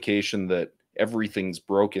the implication that everything's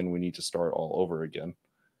broken. We need to start all over again.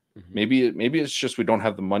 Mm-hmm. Maybe it's just we don't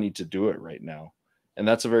have the money to do it right now. And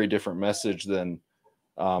that's a very different message than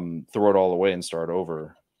throw it all away and start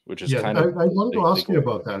over, which is kind of. I wanted to ask you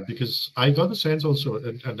about that because I got the sense also,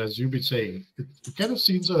 and as you've been saying, it kind of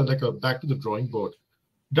seems like a back to the drawing board.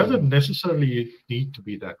 Doesn't necessarily need to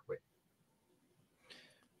be that way.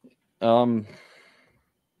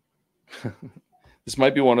 This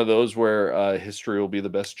might be one of those where history will be the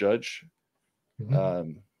best judge.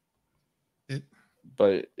 Mm-hmm.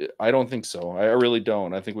 But I don't think so. I really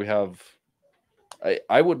don't. I think we have.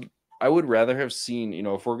 I would rather have seen.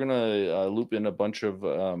 If we're gonna loop in a bunch of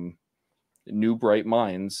new bright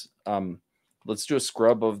minds, let's do a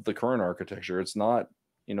scrub of the current architecture. It's not.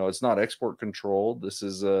 It's not export controlled. This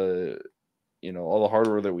is all the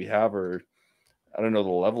hardware that we have are. I don't know the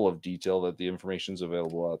level of detail that the information's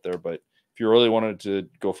available out there, but if you really wanted to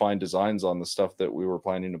go find designs on the stuff that we were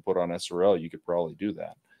planning to put on SRL, you could probably do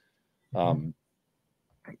that. Mm-hmm.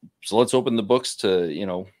 So let's open the books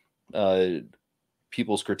to,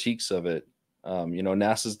 people's critiques of it.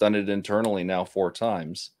 NASA's done it internally now 4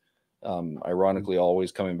 times. Ironically,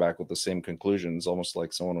 always coming back with the same conclusions, almost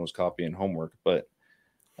like someone was copying homework. But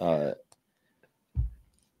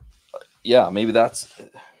maybe that's...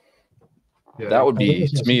 Yeah, that would be,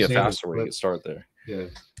 to me, a faster way to start there. Yeah.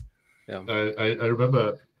 I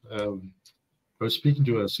remember I was speaking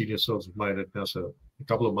to a senior source of mine at NASA a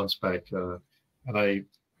couple of months back, and there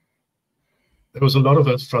was a lot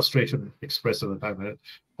of frustration expressed at the time. And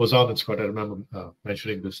Ozan and Scott, I remember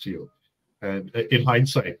mentioning this to you. And in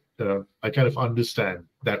hindsight, I kind of understand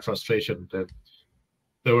that frustration that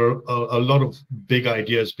there were a lot of big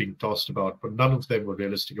ideas being tossed about, but none of them were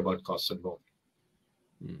realistic about costs involved.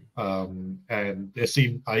 And there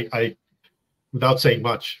seemed, I without saying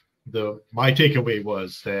much, my takeaway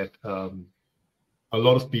was that a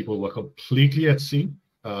lot of people were completely at sea,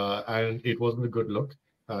 and it wasn't a good look.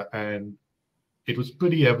 And it was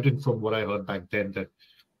pretty evident from what I heard back then that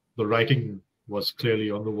the writing was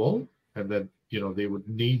clearly on the wall, and that they would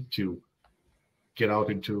need to get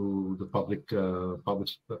out into the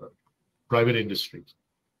private industry,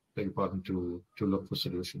 to look for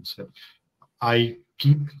solutions. And I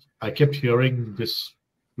kept hearing this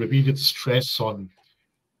repeated stress on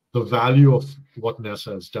the value of what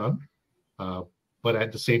NASA has done, but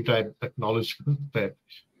at the same time acknowledgement that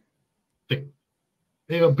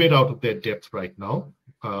they're a bit out of their depth right now,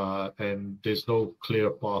 and there's no clear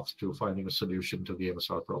path to finding a solution to the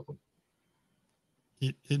MSR problem.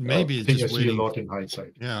 It may be just waiting a lot in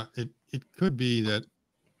hindsight. Yeah, it could be that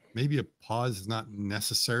maybe a pause is not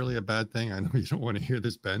necessarily a bad thing. I know you don't want to hear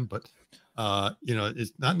this, Ben, but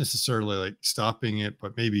it's not necessarily like stopping it,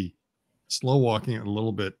 but maybe slow walking it a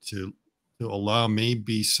little bit to allow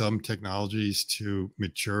maybe some technologies to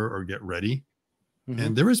mature or get ready. Mm-hmm.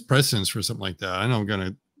 And there is precedence for something like that. I know I'm going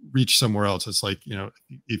to reach somewhere else. It's like,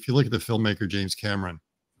 if you look at the filmmaker James Cameron,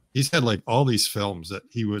 he's had like all these films that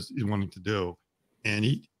he was wanting to do. And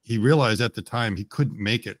he realized at the time he couldn't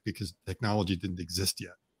make it because technology didn't exist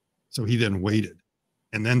yet. So he then waited.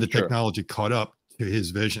 And then the technology caught up to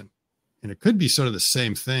his vision. And it could be sort of the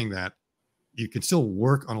same thing, that you could still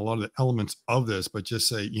work on a lot of the elements of this, but just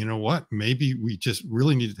say, you know what, maybe we just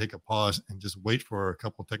really need to take a pause and just wait for a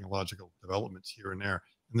couple of technological developments here and there,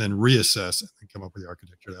 and then reassess and come up with the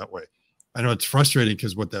architecture that way. I know it's frustrating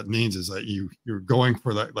because what that means is that you're going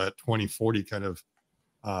for that 2040 kind of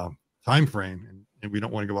time frame, and we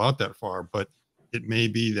don't want to go out that far, but it may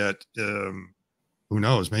be that who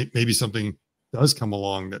knows, maybe something does come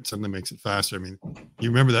along that suddenly makes it faster. I mean, you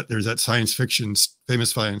remember that there's that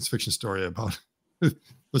famous science fiction story about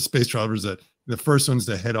the space travelers, that the first ones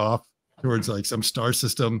to head off towards like some star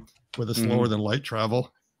system with a slower than light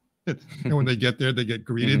travel. And when they get there, they get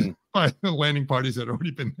greeted by the landing parties that had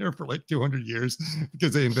already been there for like 200 years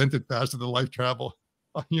because they invented faster than light travel,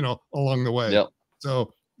 along the way. Yep.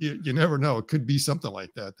 So you never know. It could be something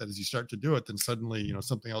like that, that as you start to do it, then suddenly,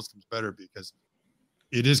 something else comes better, because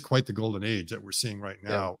it is quite the golden age that we're seeing right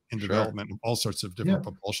now in development of all sorts of different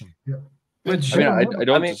propulsion. Yeah. Which, I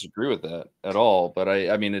don't disagree with that at all, but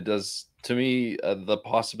I mean, it does, to me, the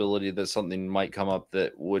possibility that something might come up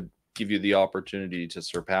that would give you the opportunity to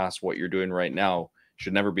surpass what you're doing right now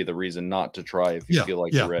should never be the reason not to try if you feel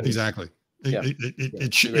like you're ready. Exactly.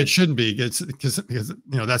 It shouldn't be. It's because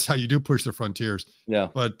that's how you do push the frontiers. Yeah.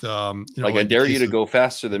 But like I dare you to go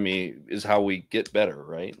faster than me is how we get better,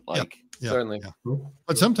 right? Like certainly. Yeah.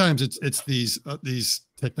 But sometimes it's these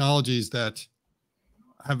technologies that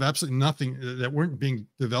have absolutely nothing, that weren't being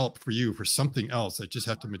developed for you, for something else, that just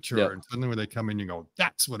have to mature. And suddenly when they come in, you go,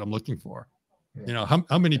 that's what I'm looking for.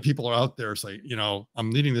 How many people are out there say, I'm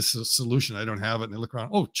needing this solution, I don't have it, and they look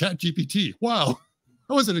around, oh, Chat GPT, wow,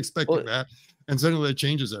 I wasn't expecting that, and suddenly it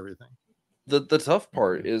changes everything. The tough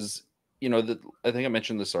part is, that I think I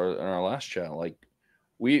mentioned this in our last chat. Like,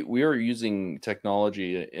 we are using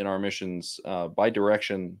technology in our missions by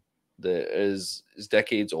direction that is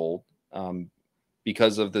decades old,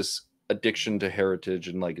 because of this addiction to heritage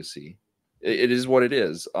and legacy. It is what it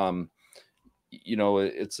is.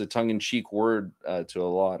 It's a tongue-in-cheek word to a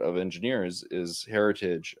lot of engineers, is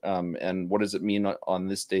heritage. And what does it mean on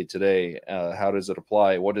this day today? How does it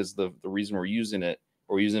apply? What is the reason we're using it?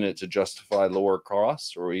 Are we using it to justify lower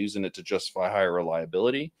costs? Or are we using it to justify higher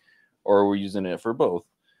reliability? Or are we using it for both?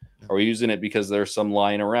 Are we using it because there's some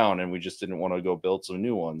lying around and we just didn't want to go build some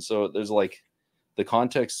new ones? So there's like, the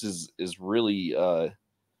context is really,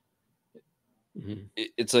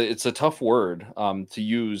 it's a tough word to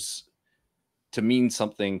use to mean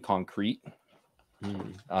something concrete.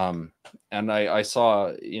 And I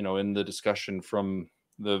saw, in the discussion from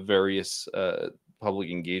the various public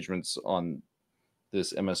engagements on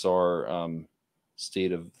this MSR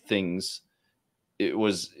state of things, it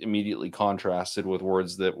was immediately contrasted with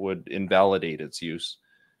words that would invalidate its use.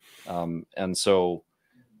 And so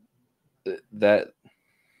that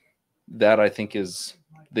I think is,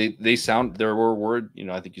 there were word,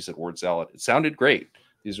 I think you said word salad. It sounded great.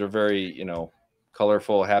 These are very,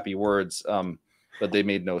 colorful, happy words, but they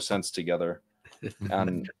made no sense together.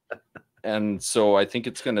 And so I think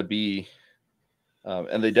it's going to be,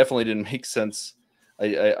 and they definitely didn't make sense.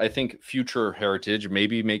 I think future heritage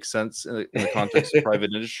maybe makes sense in the context of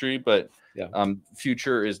private industry, but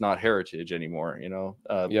future is not heritage anymore.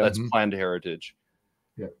 That's planned heritage.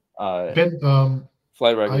 Yeah. Ben,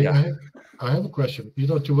 I have a question.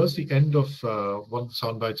 Towards the end of one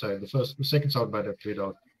soundbite the second soundbite I played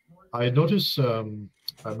out, I noticed, I'm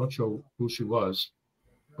not sure who she was,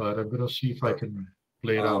 but I'm going to see if I can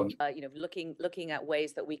play it out. Looking at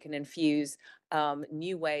ways that we can infuse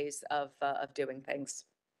new ways of doing things.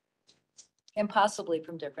 And possibly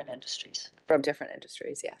from different industries. From different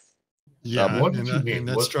industries, yes. Yeah, and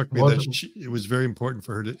that struck me that it was very important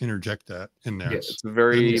for her to interject that in there. Yes, it's a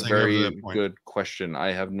very, very good question.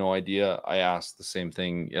 I have no idea. I asked the same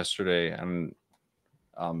thing yesterday, and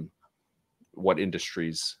what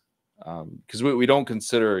industries? Because we don't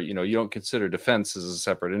consider, you don't consider defense as a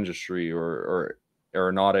separate industry or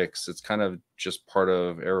aeronautics. It's kind of just part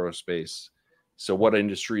of aerospace. So what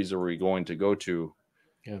industries are we going to go to?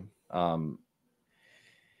 Yeah.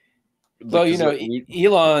 Well,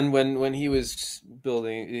 Elon, when he was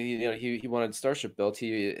building, he wanted Starship built.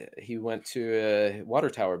 He went to water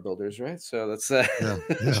tower builders, right? So that's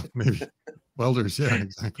maybe welders. Yeah,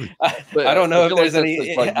 exactly. But I don't know if there's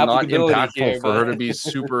any not impactful for her to be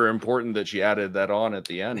super important that she added that on at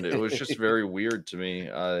the end. It was just very weird to me.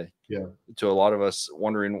 To a lot of us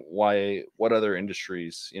wondering what other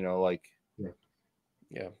industries,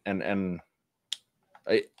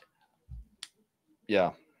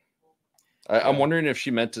 I'm wondering if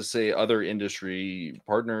she meant to say other industry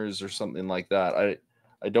partners or something like that.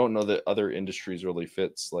 I don't know that other industries really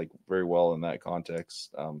fits like very well in that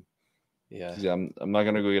context. I'm not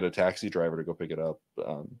going to go get a taxi driver to go pick it up.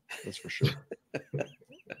 That's for sure.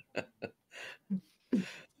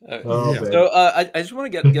 So I just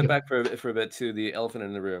want to get back for a bit to the elephant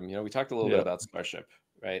in the room. We talked a little bit about Starship,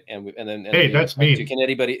 right? And then that's me. Can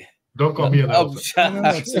anybody? Don't call me an elephant.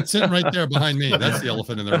 It's sitting right there behind me. That's the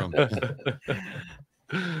elephant in the room.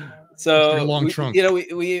 So long we, trunk. you know,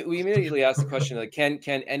 we immediately asked the question, like, can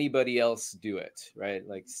anybody else do it, right?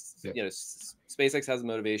 Like, you know, SpaceX has a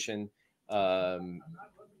motivation.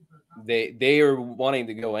 They are wanting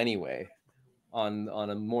to go anyway on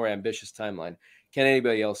a more ambitious timeline. Can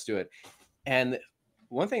anybody else do it? And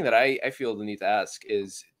one thing that I feel the need to ask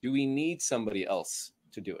is, do we need somebody else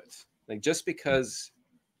to do it? Like, just because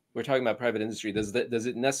we're talking about private industry, does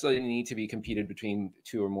it necessarily need to be competed between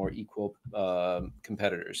two or more equal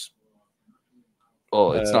competitors?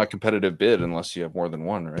 Well, it's not competitive bid unless you have more than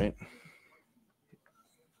one, right?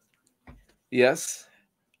 Yes,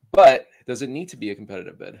 but does it need to be a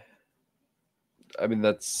competitive bid? I mean,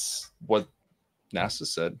 that's what NASA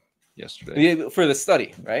said yesterday. Yeah, for the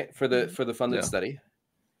study, right? For the funded study.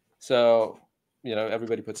 So, you know,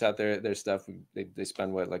 everybody puts out their stuff. They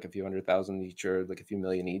spend what, like a few $100,000 each, or like a few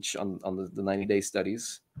million each on the 90-day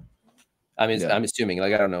studies. I mean, I'm assuming,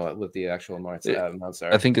 like, I don't know what the actual amounts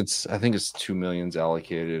are. I think it's $2 million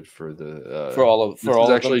allocated for the for all of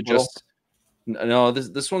actually them. Just no.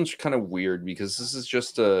 This one's kind of weird because this is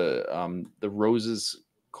just the Rose's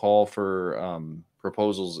call for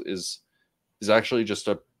proposals is actually just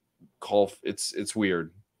a call. It's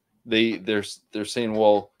weird. They're saying,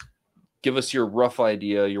 well, give us your rough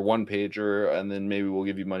idea, your 1-pager, and then maybe we'll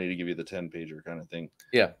give you money to give you the 10-pager kind of thing.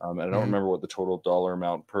 Yeah. And I don't remember what the total dollar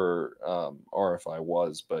amount per RFI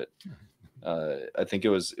was, but I think it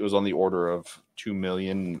was on the order of $2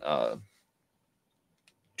 million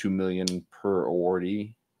per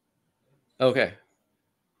awardee. Okay.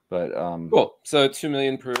 But cool. So $2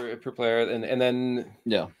 million per player, and then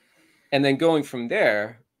and then going from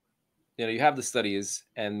there, you know, you have the studies,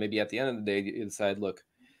 and maybe at the end of the day, you decide, look,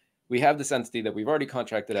 we have this entity that we've already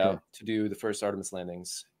contracted out to do the first Artemis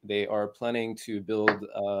landings. They are planning to build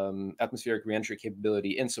atmospheric reentry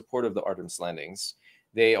capability in support of the Artemis landings.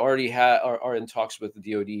 They already are in talks with the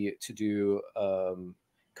DoD to do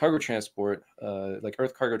cargo transport, like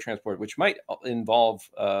Earth cargo transport, which might involve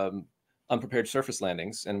unprepared surface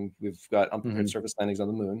landings, and we've got unprepared surface landings on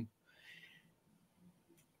the moon.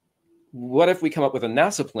 What if we come up with a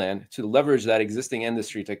NASA plan to leverage that existing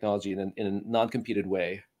industry technology in a non-competed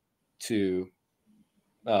way to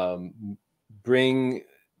bring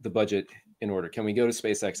the budget in order? Can we go to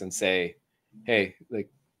SpaceX and say, hey, like,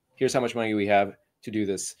 here's how much money we have to do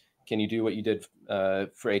this. Can you do what you did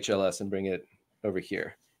for HLS and bring it over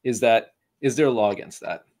here? Is there a law against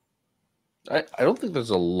that? I don't think there's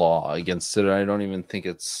a law against it. I don't even think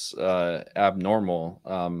it's abnormal.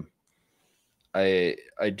 I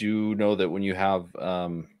do know that when you have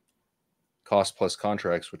cost plus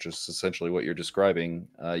contracts, which is essentially what you're describing,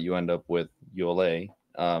 you end up with ULA,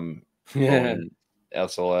 SLS.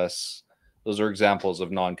 Those are examples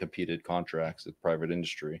of non-competed contracts with private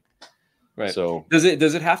industry. Right. So does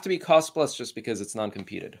it have to be cost plus just because it's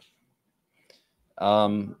non-competed?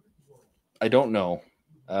 I don't know.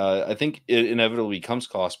 I think it inevitably becomes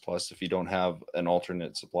cost plus if you don't have an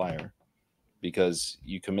alternate supplier, because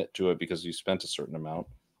you commit to it because you spent a certain amount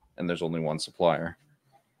and there's only one supplier.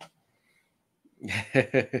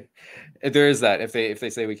 There is that. If they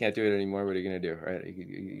say we can't do it anymore, what are you going to do, right?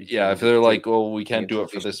 If they're like, well, we can't do it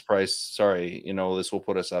for this price, sorry, you know, this will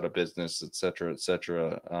put us out of business, etc.,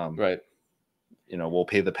 etc. Right. You know, we'll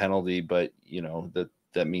pay the penalty, but you know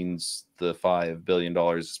that means the $5 billion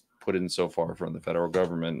put in so far from the federal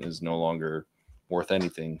government is no longer worth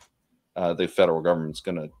anything. The federal government's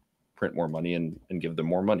going to print more money and give them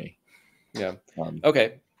more money. Yeah.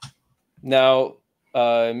 Okay. Now,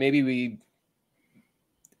 maybe we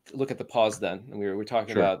look at the pause then, and we're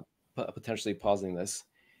talking about potentially pausing this.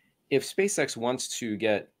 If SpaceX wants to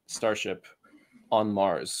get Starship on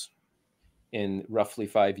Mars in roughly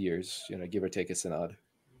 5 years, you know, give or take a synod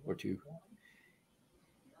or two,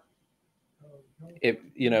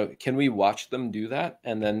 can we watch them do that,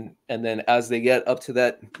 and then as they get up to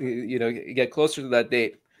that, you know, get closer to that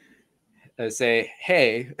date, say,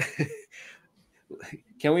 hey,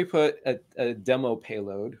 can we put a demo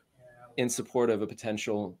payload in support of a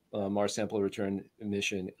potential Mars sample return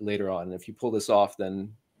mission later on? And if you pull this off,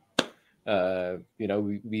 then you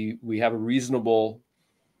know, we have a reasonable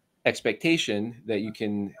expectation that you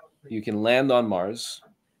can land on Mars,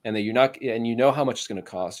 and that you're not, and you know how much it's going to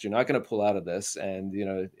cost. You're not going to pull out of this, and you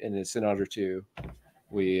know, in a synod or two,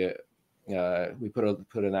 we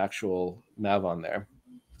put an actual MAV on there.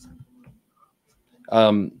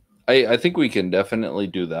 I think we can definitely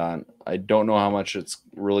do that. I don't know how much it's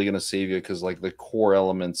really going to save you, because like the core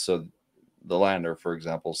elements of the lander, for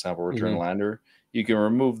example, sample return lander, you can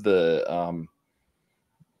remove the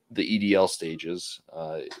EDL stages,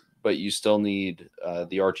 but you still need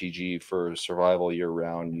the RTG for survival year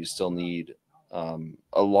round. You still need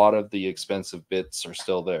A lot of the expensive bits are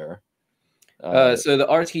still there. So the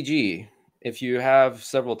RTG, if you have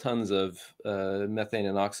several tons of methane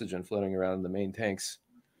and oxygen floating around in the main tanks,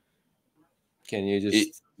 can you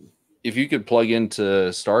just... If you could plug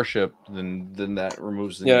into Starship, then that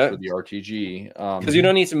removes the need for the RTG. Because you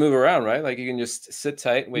don't need to move around, right? Like you can just sit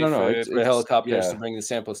tight, wait for the helicopters to bring the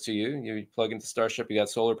samples to you. You plug into Starship. You got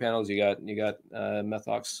solar panels. You got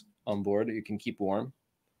methox on board. You can keep warm.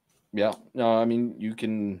 Yeah. No, I mean you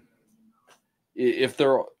can. If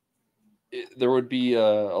there would be a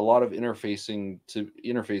lot of interfaces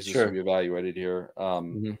to be evaluated here.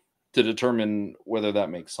 To determine whether that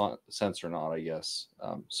makes sense or not, I guess.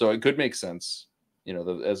 So it could make sense,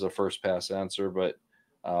 as a first pass answer, but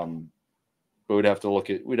we'd have to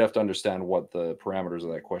understand what the parameters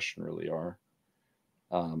of that question really are.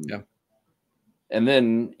 And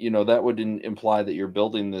then, that would imply that you're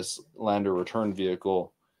building this lander return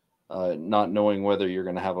vehicle, not knowing whether you're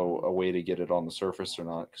going to have a way to get it on the surface or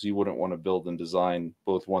not, because you wouldn't want to build and design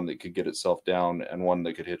both one that could get itself down and one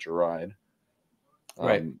that could hitch a ride.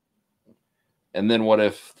 Right. And then what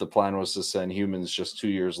if the plan was to send humans just 2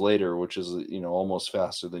 years later, which is, almost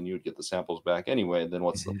faster than you would get the samples back anyway? Then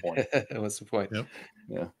what's the point? What's the point? Yep.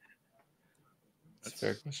 Yeah. That's a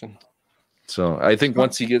fair question. So I think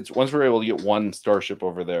once we're able to get one Starship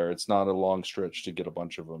over there, it's not a long stretch to get a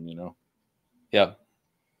bunch of them, Yeah.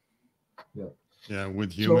 Yeah. Yeah.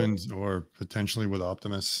 With humans or potentially with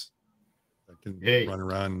Optimus that can run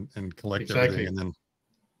around and collect everything. And then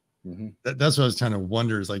that's what I was trying to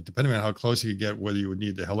wonder is like, depending on how close you get, whether you would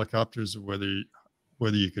need the helicopters or whether you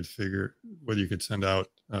could send out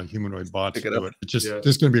humanoid bots to do it. It's just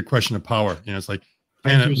going to be a question of power. It's like,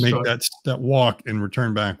 can it make that walk and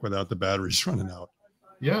return back without the batteries running out?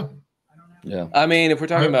 Yeah. Yeah. I mean, if we're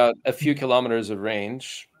talking about a few kilometers of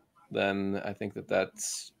range, then I think that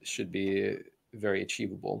should be very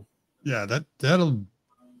achievable. Yeah, that'll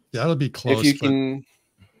be close. If you can.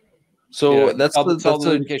 So that's a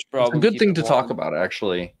good thing to talk about,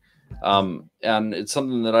 actually. And it's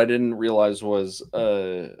something that I didn't realize was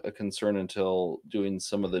a concern until doing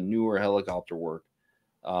some of the newer helicopter work.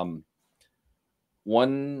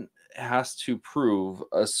 One has to prove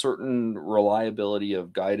a certain reliability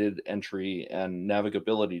of guided entry and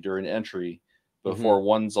navigability during entry before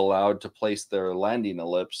one's allowed to place their landing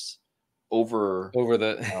ellipse over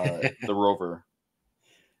the rover.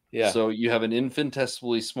 Yeah. So you have an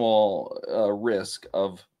infinitesimally small risk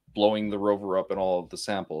of blowing the rover up in all of the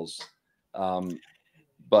samples,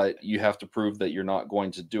 but you have to prove that you're not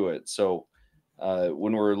going to do it. So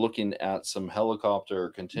when we're looking at some helicopter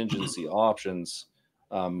contingency options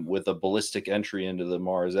with a ballistic entry into the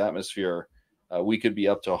Mars atmosphere, we could be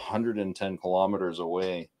up to 110 kilometers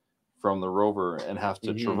away from the rover and have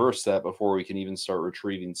to traverse that before we can even start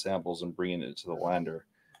retrieving samples and bringing it to the lander.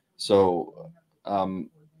 So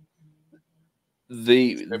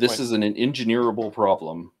this is an engineerable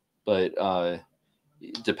problem, but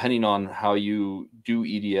depending on how you do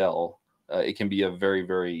EDL, it can be a very,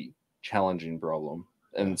 very challenging problem,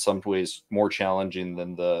 and in some ways more challenging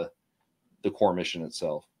than the core mission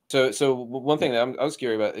itself. So one thing that I was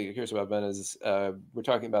curious about, Ben, is we're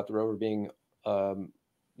talking about the rover being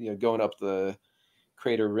going up the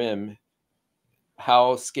crater rim.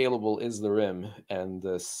 How scalable is the rim and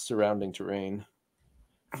the surrounding terrain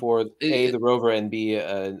for the rover, and B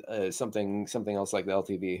something else like the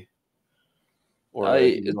LTV or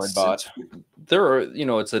bot? There are,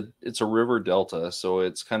 it's a river delta, so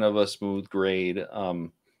it's kind of a smooth grade. I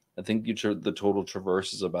think the total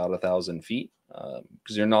traverse is about 1,000 feet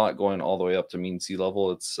because you're not going all the way up to mean sea level.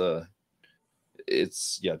 It's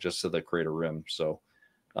just to the crater rim. So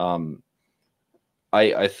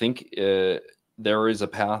I think there is a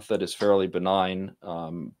path that is fairly benign,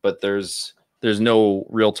 but there's no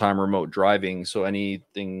real-time remote driving, so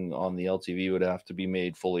anything on the LTV would have to be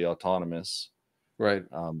made fully autonomous. Right.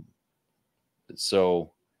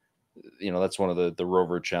 So, that's one of the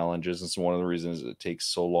rover challenges. It's one of the reasons it takes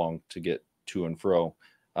so long to get to and fro.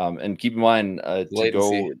 And keep in mind to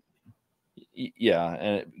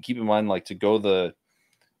go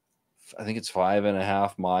I think it's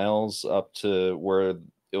 5.5 miles up to where it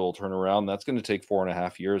will turn around. That's going to take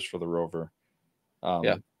 4.5 years for the rover.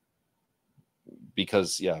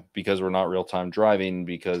 Because we're not real-time driving,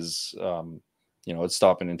 because it's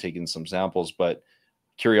stopping and taking some samples. But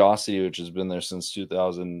Curiosity, which has been there since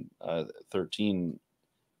 2013,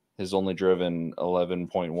 has only driven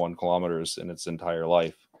 11.1 kilometers in its entire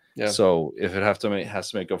life. So if it has to make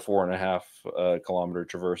a 4.5 kilometer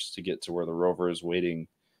traverse to get to where the rover is waiting,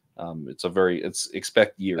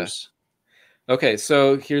 expect years. Okay,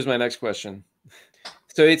 so here's my next question.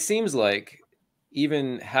 So it seems like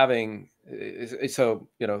even having so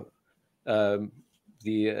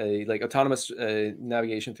the like autonomous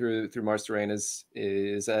navigation through Mars terrain is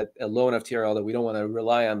at a low enough TRL that we don't want to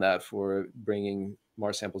rely on that for bringing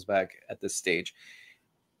Mars samples back at this stage.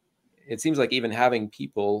 It seems like even having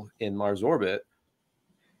people in Mars orbit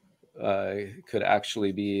could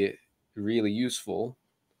actually be really useful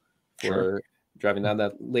for driving down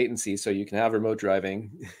that latency, so you can have remote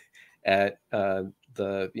driving at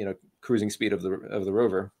the cruising speed of the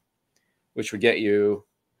rover, which would get you.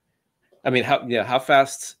 I mean, how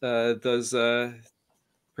fast does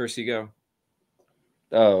Percy go?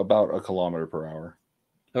 About 1 kilometer per hour.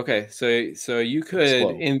 Okay, so you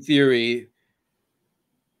could, in theory,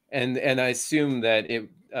 and I assume that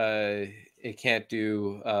it can't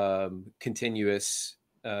do continuous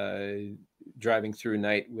driving through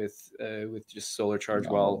night with just solar charge.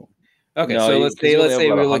 No. Okay, no, so let's say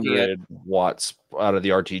we're looking at watts out of the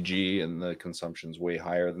RTG, and the consumption's way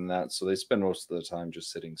higher than that. So they spend most of the time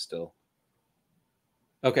just sitting still.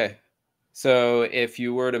 Okay, so if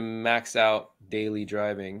you were to max out daily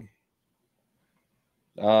driving,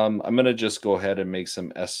 I'm gonna just go ahead and make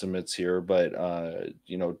some estimates here, but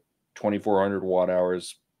 2,400 watt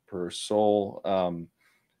hours per sol,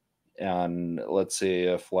 and let's say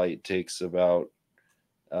a flight takes about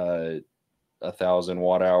 1,000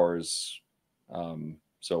 watt hours,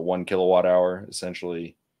 so 1 kilowatt hour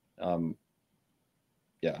essentially.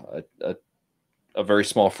 A very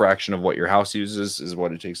small fraction of what your house uses is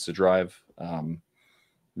what it takes to drive.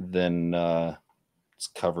 Then it's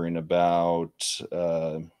covering about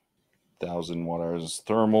 1,000 watt hours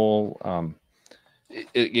thermal.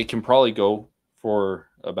 It can probably go for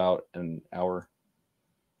about an hour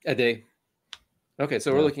a day. Okay,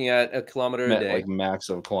 so we're looking at a kilometer a day, like max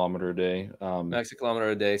of a kilometer a day. Max a kilometer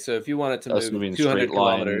a day. So if you wanted to move moving 200 straight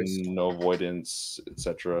line, kilometers, no avoidance,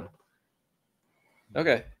 etc.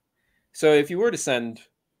 Okay, so if you were to send,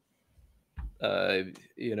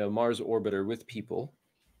 Mars orbiter with people,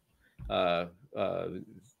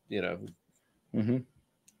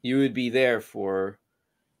 you would be there for.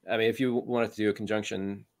 I mean, if you wanted to do a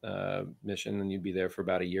conjunction mission, then you'd be there for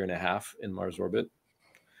about 1.5 years in Mars orbit.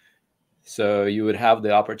 So you would have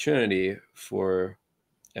the opportunity for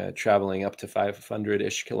traveling up to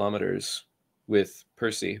 500-ish kilometers with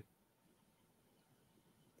Percy.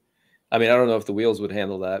 I mean, I don't know if the wheels would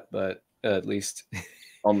handle that, but at least.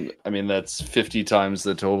 I mean, that's 50 times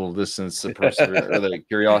the total distance the Perseverance or the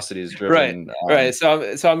Curiosity is driven. Right.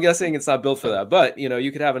 So I'm guessing it's not built for that, but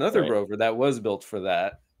you could have another rover that was built for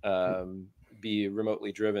that, be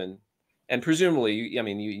remotely driven, and presumably, I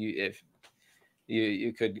mean, if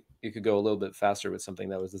you could go a little bit faster with something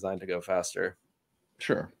that was designed to go faster.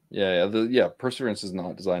 Sure. Yeah. Perseverance is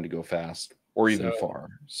not designed to go fast or even far.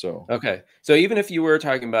 So okay. So even if you were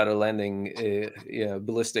talking about a landing,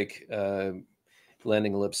 ballistic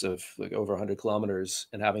landing ellipse of like over 100 kilometers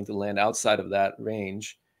and having to land outside of that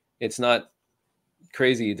range, it's not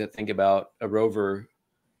crazy to think about a rover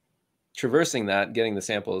traversing that, getting the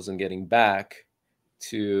samples and getting back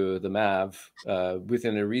to the MAV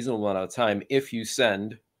within a reasonable amount of time if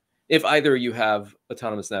either you have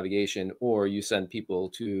autonomous navigation or you send people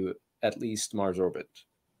to at least Mars orbit.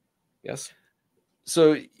 Yes?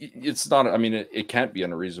 So it's not, I mean, it can't be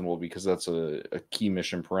unreasonable because that's a key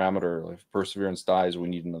mission parameter. Like if Perseverance dies, we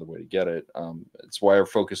need another way to get it. It's why our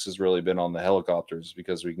focus has really been on the helicopters,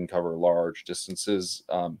 because we can cover large distances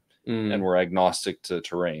and we're agnostic to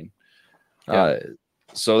terrain. Yeah.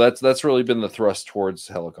 So that's really been the thrust towards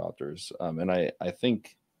helicopters. And I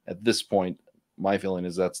think at this point, my feeling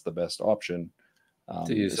is that's the best option.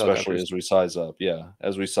 Especially as we size up. Yeah,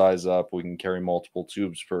 as we size up, we can carry multiple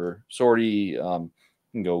tubes per sortie.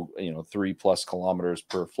 Can go 3+ kilometers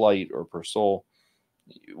per flight or per sol.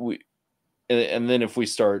 And then if we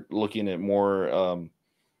start looking at more,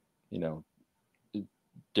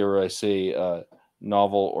 dare I say,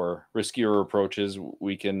 novel or riskier approaches,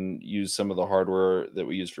 we can use some of the hardware that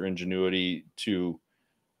we use for Ingenuity to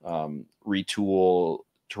retool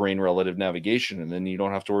terrain relative navigation, and then you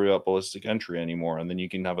don't have to worry about ballistic entry anymore, and then you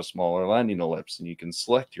can have a smaller landing ellipse and you can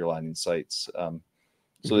select your landing sites.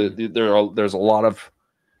 There's a lot of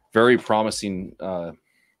very promising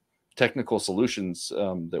technical solutions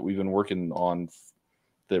that we've been working on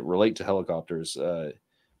that relate to helicopters, but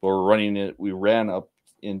we ran up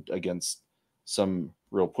against some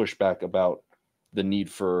real pushback about the need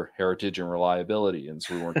for heritage and reliability, and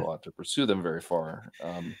so we weren't allowed to pursue them very far.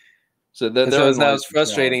 So it's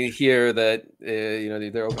frustrating to hear that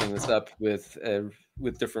they're opening this up with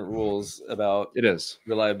different rules about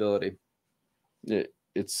reliability.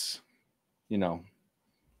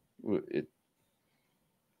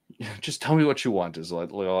 just tell me what you want is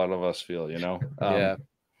like a lot of us feel, you know? Yeah.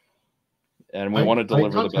 And we want to deliver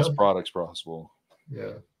the can't best help- products possible.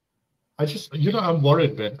 Yeah. I just, I'm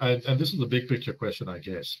worried, Ben, and this is a big picture question, I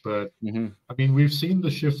guess. But I mean, we've seen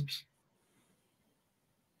the shift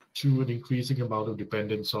to an increasing amount of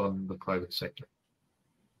dependence on the private sector.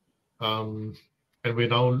 And we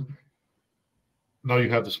now you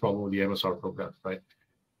have this problem with the MSR program, right?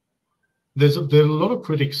 There are a lot of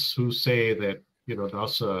critics who say that,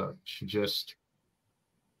 NASA should just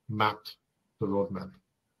map the roadmap,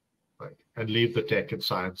 right, and leave the tech and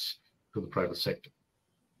science to the private sector.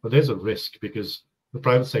 But there's a risk because the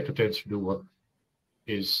private sector tends to do what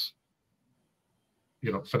is,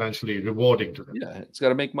 financially rewarding to them. Yeah, it's got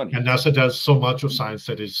to make money. And NASA does so much of science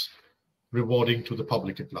that is rewarding to the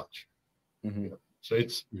public at large. So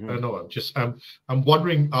it's, I don't know, I'm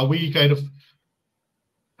wondering, are we kind of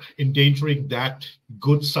endangering that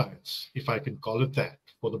good science, if I can call it that,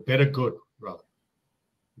 for the better good, rather,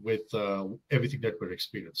 with everything that we're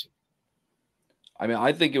experiencing? I mean,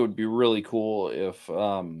 I think it would be really cool if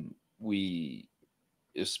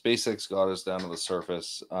if SpaceX got us down to the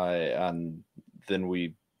surface and then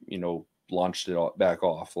we, launched it back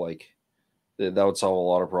off. Like that would solve a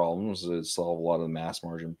lot of problems. It'd solve a lot of the mass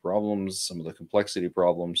margin problems, some of the complexity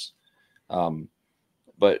problems.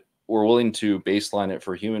 But we're willing to baseline it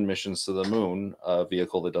for human missions to the moon, a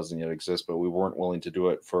vehicle that doesn't yet exist, but we weren't willing to do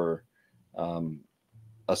it for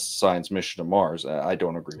a science mission to Mars. I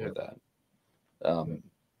don't agree with that.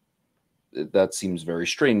 That seems very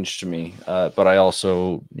strange to me. But I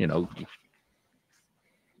also, it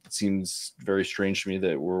seems very strange to me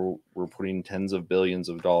that we're putting tens of billions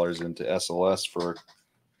of dollars into SLS for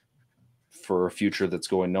a future that's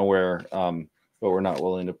going nowhere. But we're not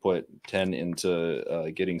willing to put 10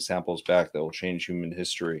 into getting samples back that will change human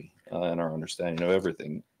history and our understanding of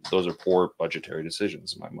everything. Those are poor budgetary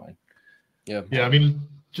decisions in my mind. Yeah. I mean,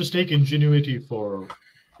 just take Ingenuity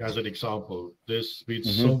as an example. There's been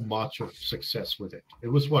so much of success with it. It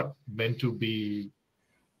was meant to be,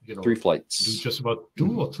 3 flights. Do just about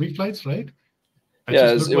 2 or 3 flights, right?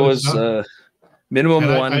 It was minimum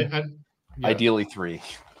 1, ideally 3.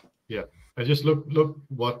 Yeah. And just look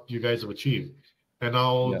what you guys have achieved. And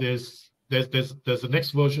now there's the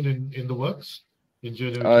next version in the works,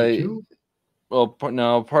 Ingenuity 2. Well,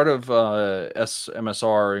 no, part of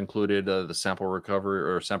MSR included the sample recovery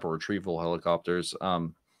or sample retrieval helicopters.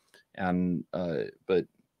 But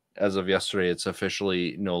as of yesterday, it's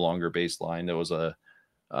officially no longer baseline. There was a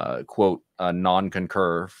quote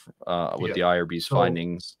non-concur with the IRB's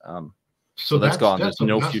findings. So that's gone. There's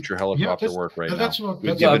no future helicopter work right now.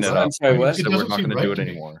 We've given it up. We're not going to do it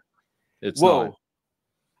anymore. It's not.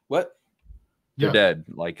 What? They're dead.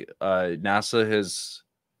 Like NASA has.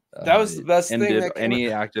 That was the best thing. Ended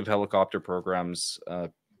any active helicopter programs.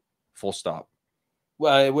 Full stop.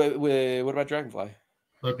 Well, what about Dragonfly?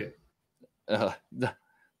 Okay.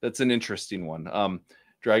 That's an interesting one.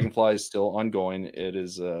 Dragonfly is still ongoing. It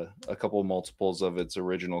is a couple of multiples of its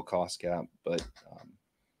original cost cap, but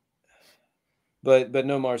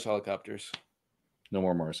no Mars helicopters. No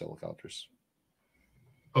more Mars helicopters.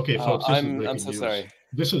 Okay, folks, I'm so sorry.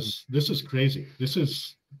 This is crazy. This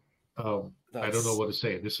is I don't know what to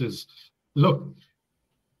say. Look,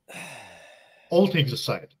 all things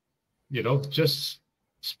aside, just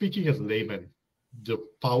speaking as layman, the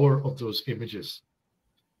power of those images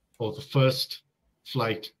of the first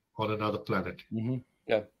flight on another planet.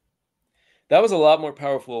 Yeah. That was a lot more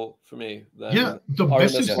powerful for me than the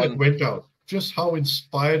message that went out, just how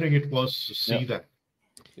inspiring it was to see that.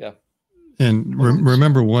 Yeah. And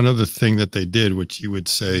remember one other thing that they did, which you would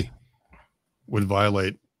say would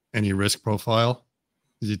violate any risk profile,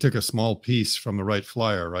 is you took a small piece from the right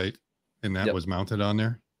flyer, right? And that was mounted on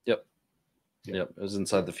there? Yep. It was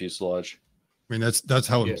inside the fuselage. I mean, that's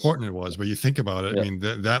how important it was. But you think about it, I mean,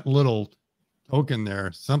 that little token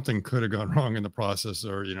there, something could have gone wrong in the process,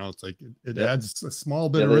 or, it's like it adds a small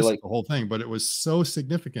bit of risk to the whole thing, but it was so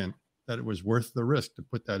significant that it was worth the risk to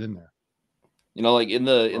put that in there. Like in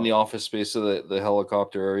the office space of the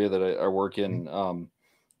helicopter area that I work in,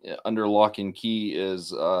 under lock and key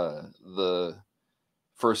is the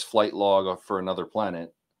first flight log for another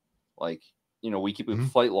planet. Like, we keep a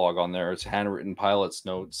flight log on there. It's handwritten pilot's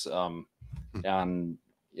notes. And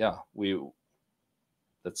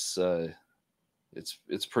that's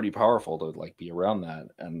it's pretty powerful to be around that.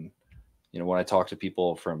 And when I talk to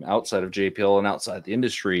people from outside of JPL and outside the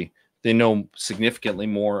industry, they know significantly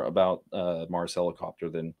more about Mars helicopter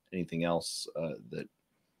than anything else that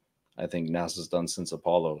I think NASA's done since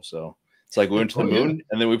Apollo. So It's like we went to the moon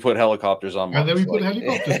and then we put helicopters on Mars. And then we put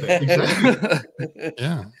helicopters there. Exactly.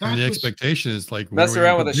 Yeah. And the expectation is like, mess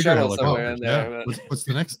around with a shuttle somewhere in there. Yeah. What's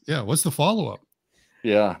the next? Yeah. What's the follow-up?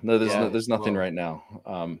 Yeah. No, there's nothing right now.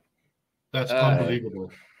 That's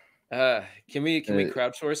unbelievable. Can we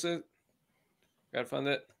crowdsource it? Crowdfund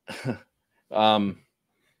it?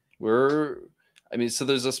 So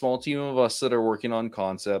there's a small team of us that are working on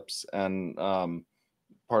concepts, and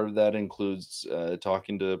part of that includes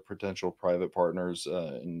talking to potential private partners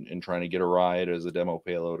and trying to get a ride as a demo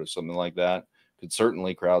payload or something like that. Could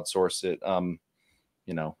certainly crowdsource it.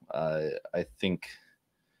 I think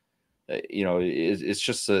it's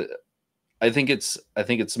just I think it's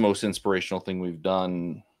the most inspirational thing we've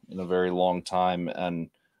done in a very long time, and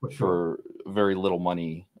for very little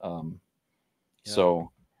money.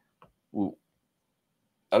 So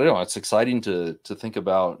I don't know. It's exciting to think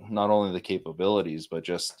about not only the capabilities, but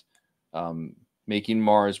just making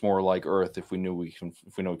Mars more like Earth if we know we can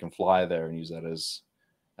fly there and use that as.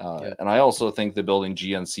 And I also think that building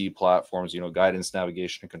GNC platforms, guidance,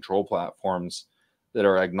 navigation, and control platforms that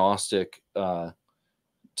are agnostic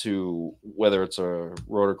to whether it's a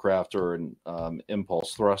rotorcraft or an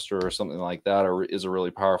impulse thruster or something like that, is a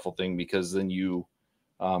really powerful thing, because then you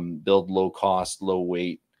build low cost, low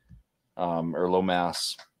weight, or low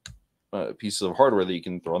mass pieces of hardware that you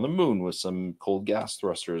can throw on the moon with some cold gas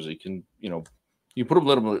thrusters. You can, you put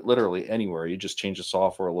them literally anywhere. You just change the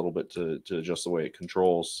software a little bit to adjust the way it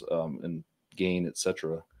controls and gain,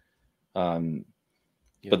 etc.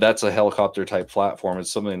 But that's a helicopter type platform.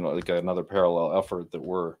 It's something like another parallel effort that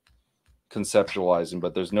we're conceptualizing,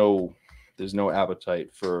 but there's no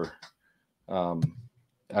appetite for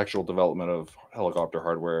actual development of helicopter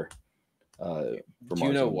hardware. Do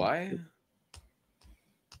you know why?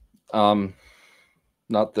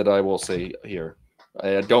 Not that I will say here.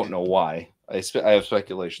 I don't know why. I have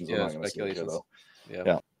speculations. Yeah, I'm not going to say here, though.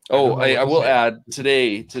 Yeah. Oh, I will add,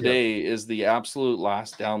 today is the absolute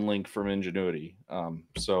last downlink from Ingenuity.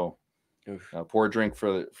 So pour a drink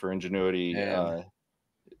for Ingenuity.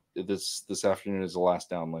 This afternoon is the last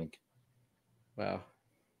downlink. Wow.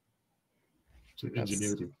 So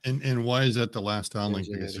Ingenuity. And why is that the last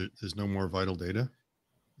downlink? Because there's no more vital data?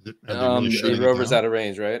 The rover's out of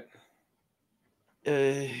range, right?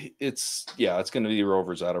 It's going to be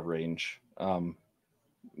rovers out of range. The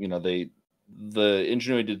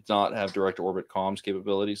Ingenuity did not have direct orbit comms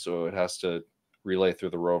capability, so it has to relay through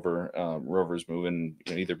the rover. Rover's moving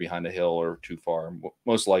either behind a hill or too far,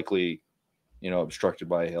 most likely, obstructed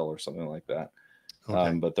by a hill or something like that.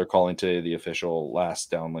 Okay. But they're calling today the official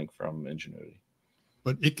last downlink from Ingenuity.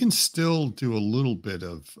 But it can still do a little bit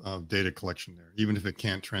of data collection there, even if it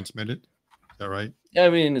can't transmit it. Is that right? Yeah, I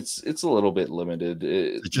mean, it's a little bit limited.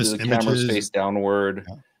 It's just the camera's face downward,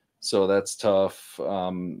 so that's tough.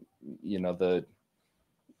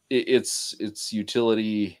 Its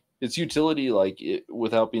utility,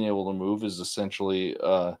 without being able to move, is essentially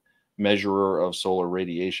a measurer of solar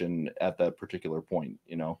radiation at that particular point.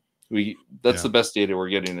 That's the best data we're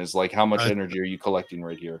getting, is like, how much energy are you collecting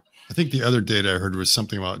right here? I think the other data I heard was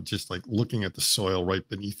something about just like looking at the soil right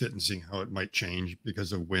beneath it and seeing how it might change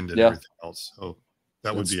because of wind and everything else. So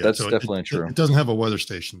that would be it. That's So definitely true. It doesn't have a weather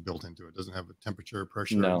station built into it. It doesn't have a temperature,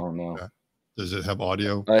 pressure. No. Does it have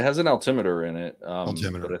audio? It has an altimeter in it.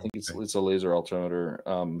 Altimeter. But I think it's a laser altimeter.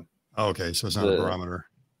 Okay, so it's not a barometer.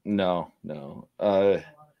 No. But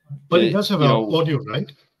it does have audio, right?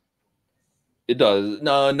 It does.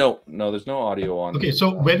 No. There's no audio on. Okay,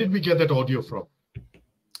 so where did we get that audio from?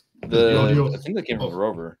 The audio. I think that came from the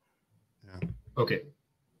rover. Yeah. Okay.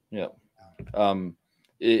 Yeah.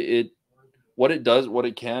 What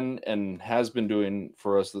it can and has been doing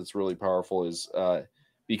for us that's really powerful is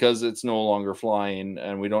because it's no longer flying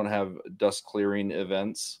and we don't have dust clearing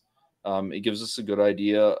events. It gives us a good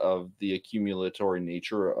idea of the accumulatory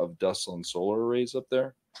nature of dust on solar arrays up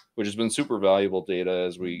there, which has been super valuable data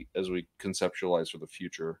as we conceptualize for the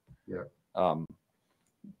future. Yeah.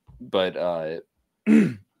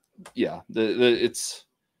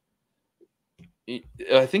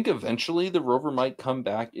 I think eventually the rover might come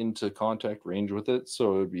back into contact range with it,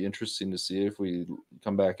 so it would be interesting to see if we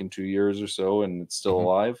come back in 2 years or so and it's still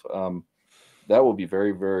alive. That will be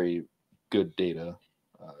very, very good data.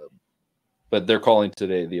 But they're calling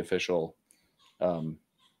today the official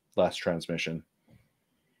last transmission.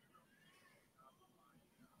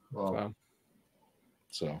 Wow.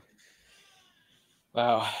 So.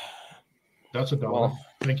 Wow. That's a downer. Well,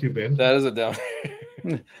 thank you, Ben. That is a downer.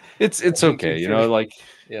 It's okay,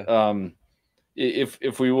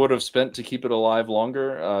 if we would have spent to keep it alive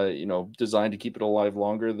longer, you know, designed to keep it alive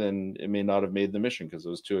longer, then it may not have made the mission because it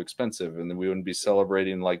was too expensive, and then we wouldn't be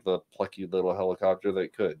celebrating like the plucky little helicopter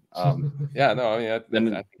that could. Yeah, no, I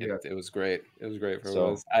mean, I think it was great. It was great for what it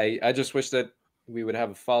was. I just wish that we would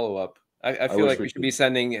have a follow up. I feel like we should be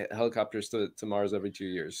sending helicopters to Mars every 2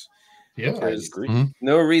 years. Yeah, there's I agree.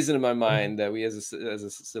 No reason in my mind that we as a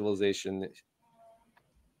civilization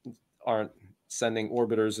aren't sending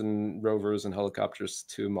orbiters and rovers and helicopters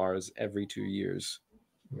to Mars every 2 years.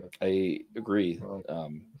 I agree.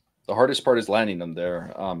 The hardest part is landing them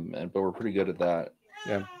there, but we're pretty good at that.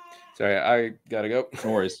 Yeah. Sorry, I gotta go.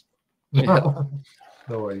 No worries. No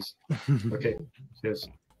worries. Okay. Yes.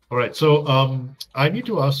 All right. So I need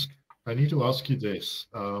to ask you this.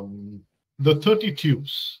 The 30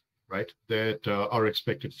 tubes, right, that are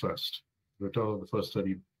expected first, return of the first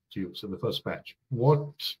 30 tubes in the first batch. What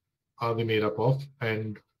are they made up of?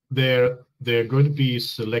 And they're going to be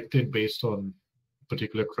selected based on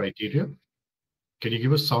particular criteria. Can you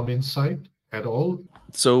give us some insight at all?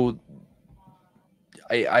 So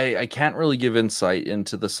I can't really give insight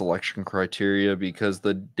into the selection criteria because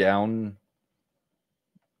the down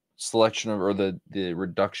selection or the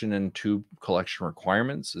reduction in tube collection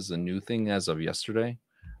requirements is a new thing as of yesterday.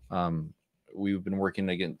 We've been working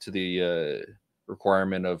again to the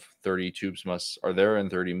requirement of 30 tubes are there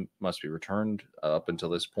and 30 must be returned up until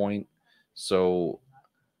this point. So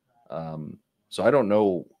I don't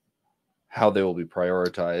know how they will be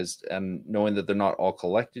prioritized, and knowing that they're not all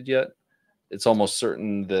collected yet, it's almost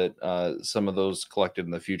certain that some of those collected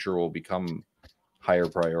in the future will become higher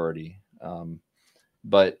priority.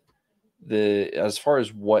 But as far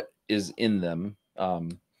as what is in them,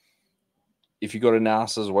 if you go to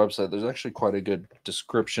NASA's website, there's actually quite a good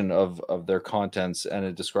description of their contents, and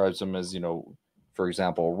it describes them as, you know, for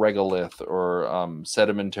example, regolith or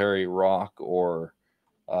sedimentary rock or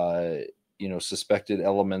you know, suspected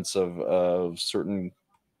elements of certain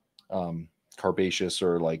carbaceous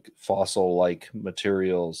or like fossil-like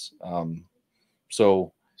materials.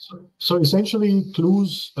 So essentially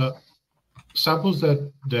clues, samples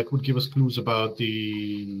that would give us clues about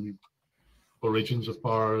the origins of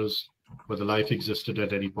Mars, whether life existed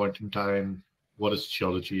at any point in time, what its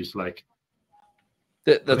geology is like.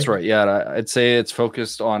 That's right. Yeah, I'd say it's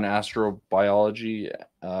focused on astrobiology,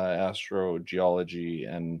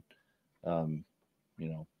 astrogeology, and you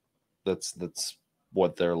know, that's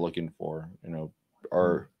what they're looking for. You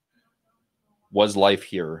know, was life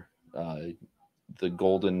here? The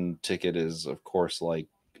golden ticket is, of course, like,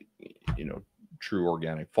 you know, true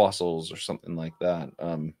organic fossils or something like that.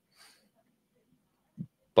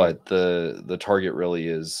 But the target really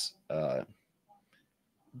is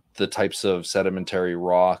the types of sedimentary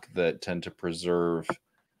rock that tend to preserve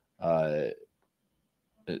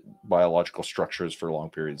biological structures for long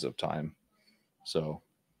periods of time. So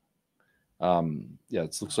yeah,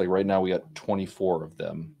 it looks like right now we got 24 of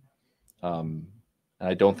them. And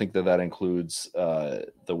I don't think that includes the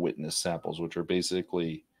witness samples, which are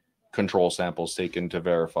basically control samples taken to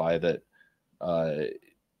verify that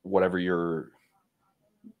whatever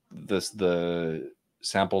the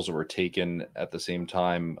samples that were taken at the same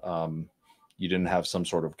time, you didn't have some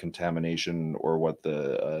sort of contamination or what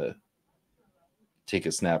take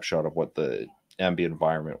a snapshot of what the ambient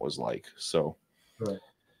environment was like. So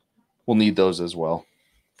we'll need those as well.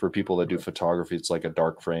 For people that do photography, it's like a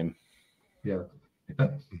dark frame. Yeah.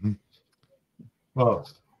 Mm-hmm. Well,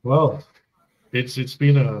 it's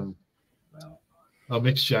been a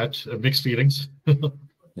mixed chat, mixed feelings.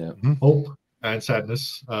 Yeah. Hope and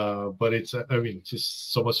sadness, but it's I mean,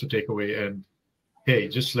 just so much to take away. And hey,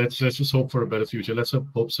 let's just hope for a better future. Let's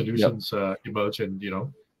hope solutions emerge, and you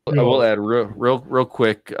know. I will add real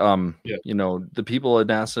quick. You know, the people at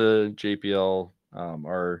NASA JPL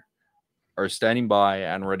are standing by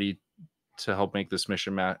and ready to help make this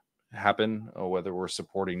mission happen, whether we're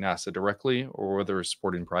supporting NASA directly or whether we're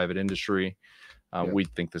supporting private industry. We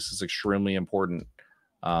think this is extremely important,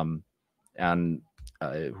 and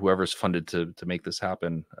whoever's funded to make this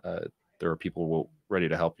happen, there are people ready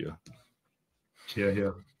to help you.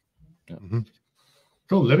 Yeah. Mm-hmm.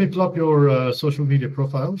 Cool. Let me pull up your social media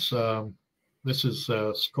profiles. This is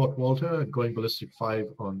Scott Walter at Going Ballistic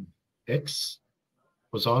 5 on X.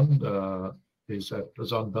 Ozan is at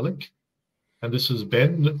Ozan Bellik. And this is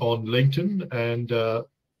Ben on LinkedIn and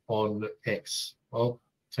on X. Well,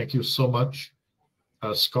 thank you so much,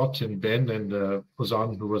 Scott and Ben and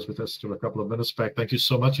Ozan, who was with us a couple of minutes back. Thank you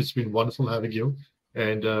so much. It's been wonderful having you.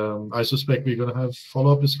 And I suspect we're going to have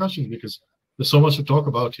follow-up discussions because there's so much to talk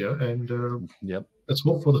about here. And let's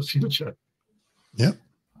hope for the future. Yep.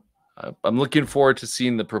 I'm looking forward to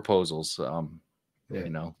seeing the proposals. Yeah. You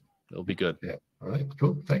know, it'll be good. Yeah. All right.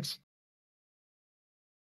 Cool. Thanks.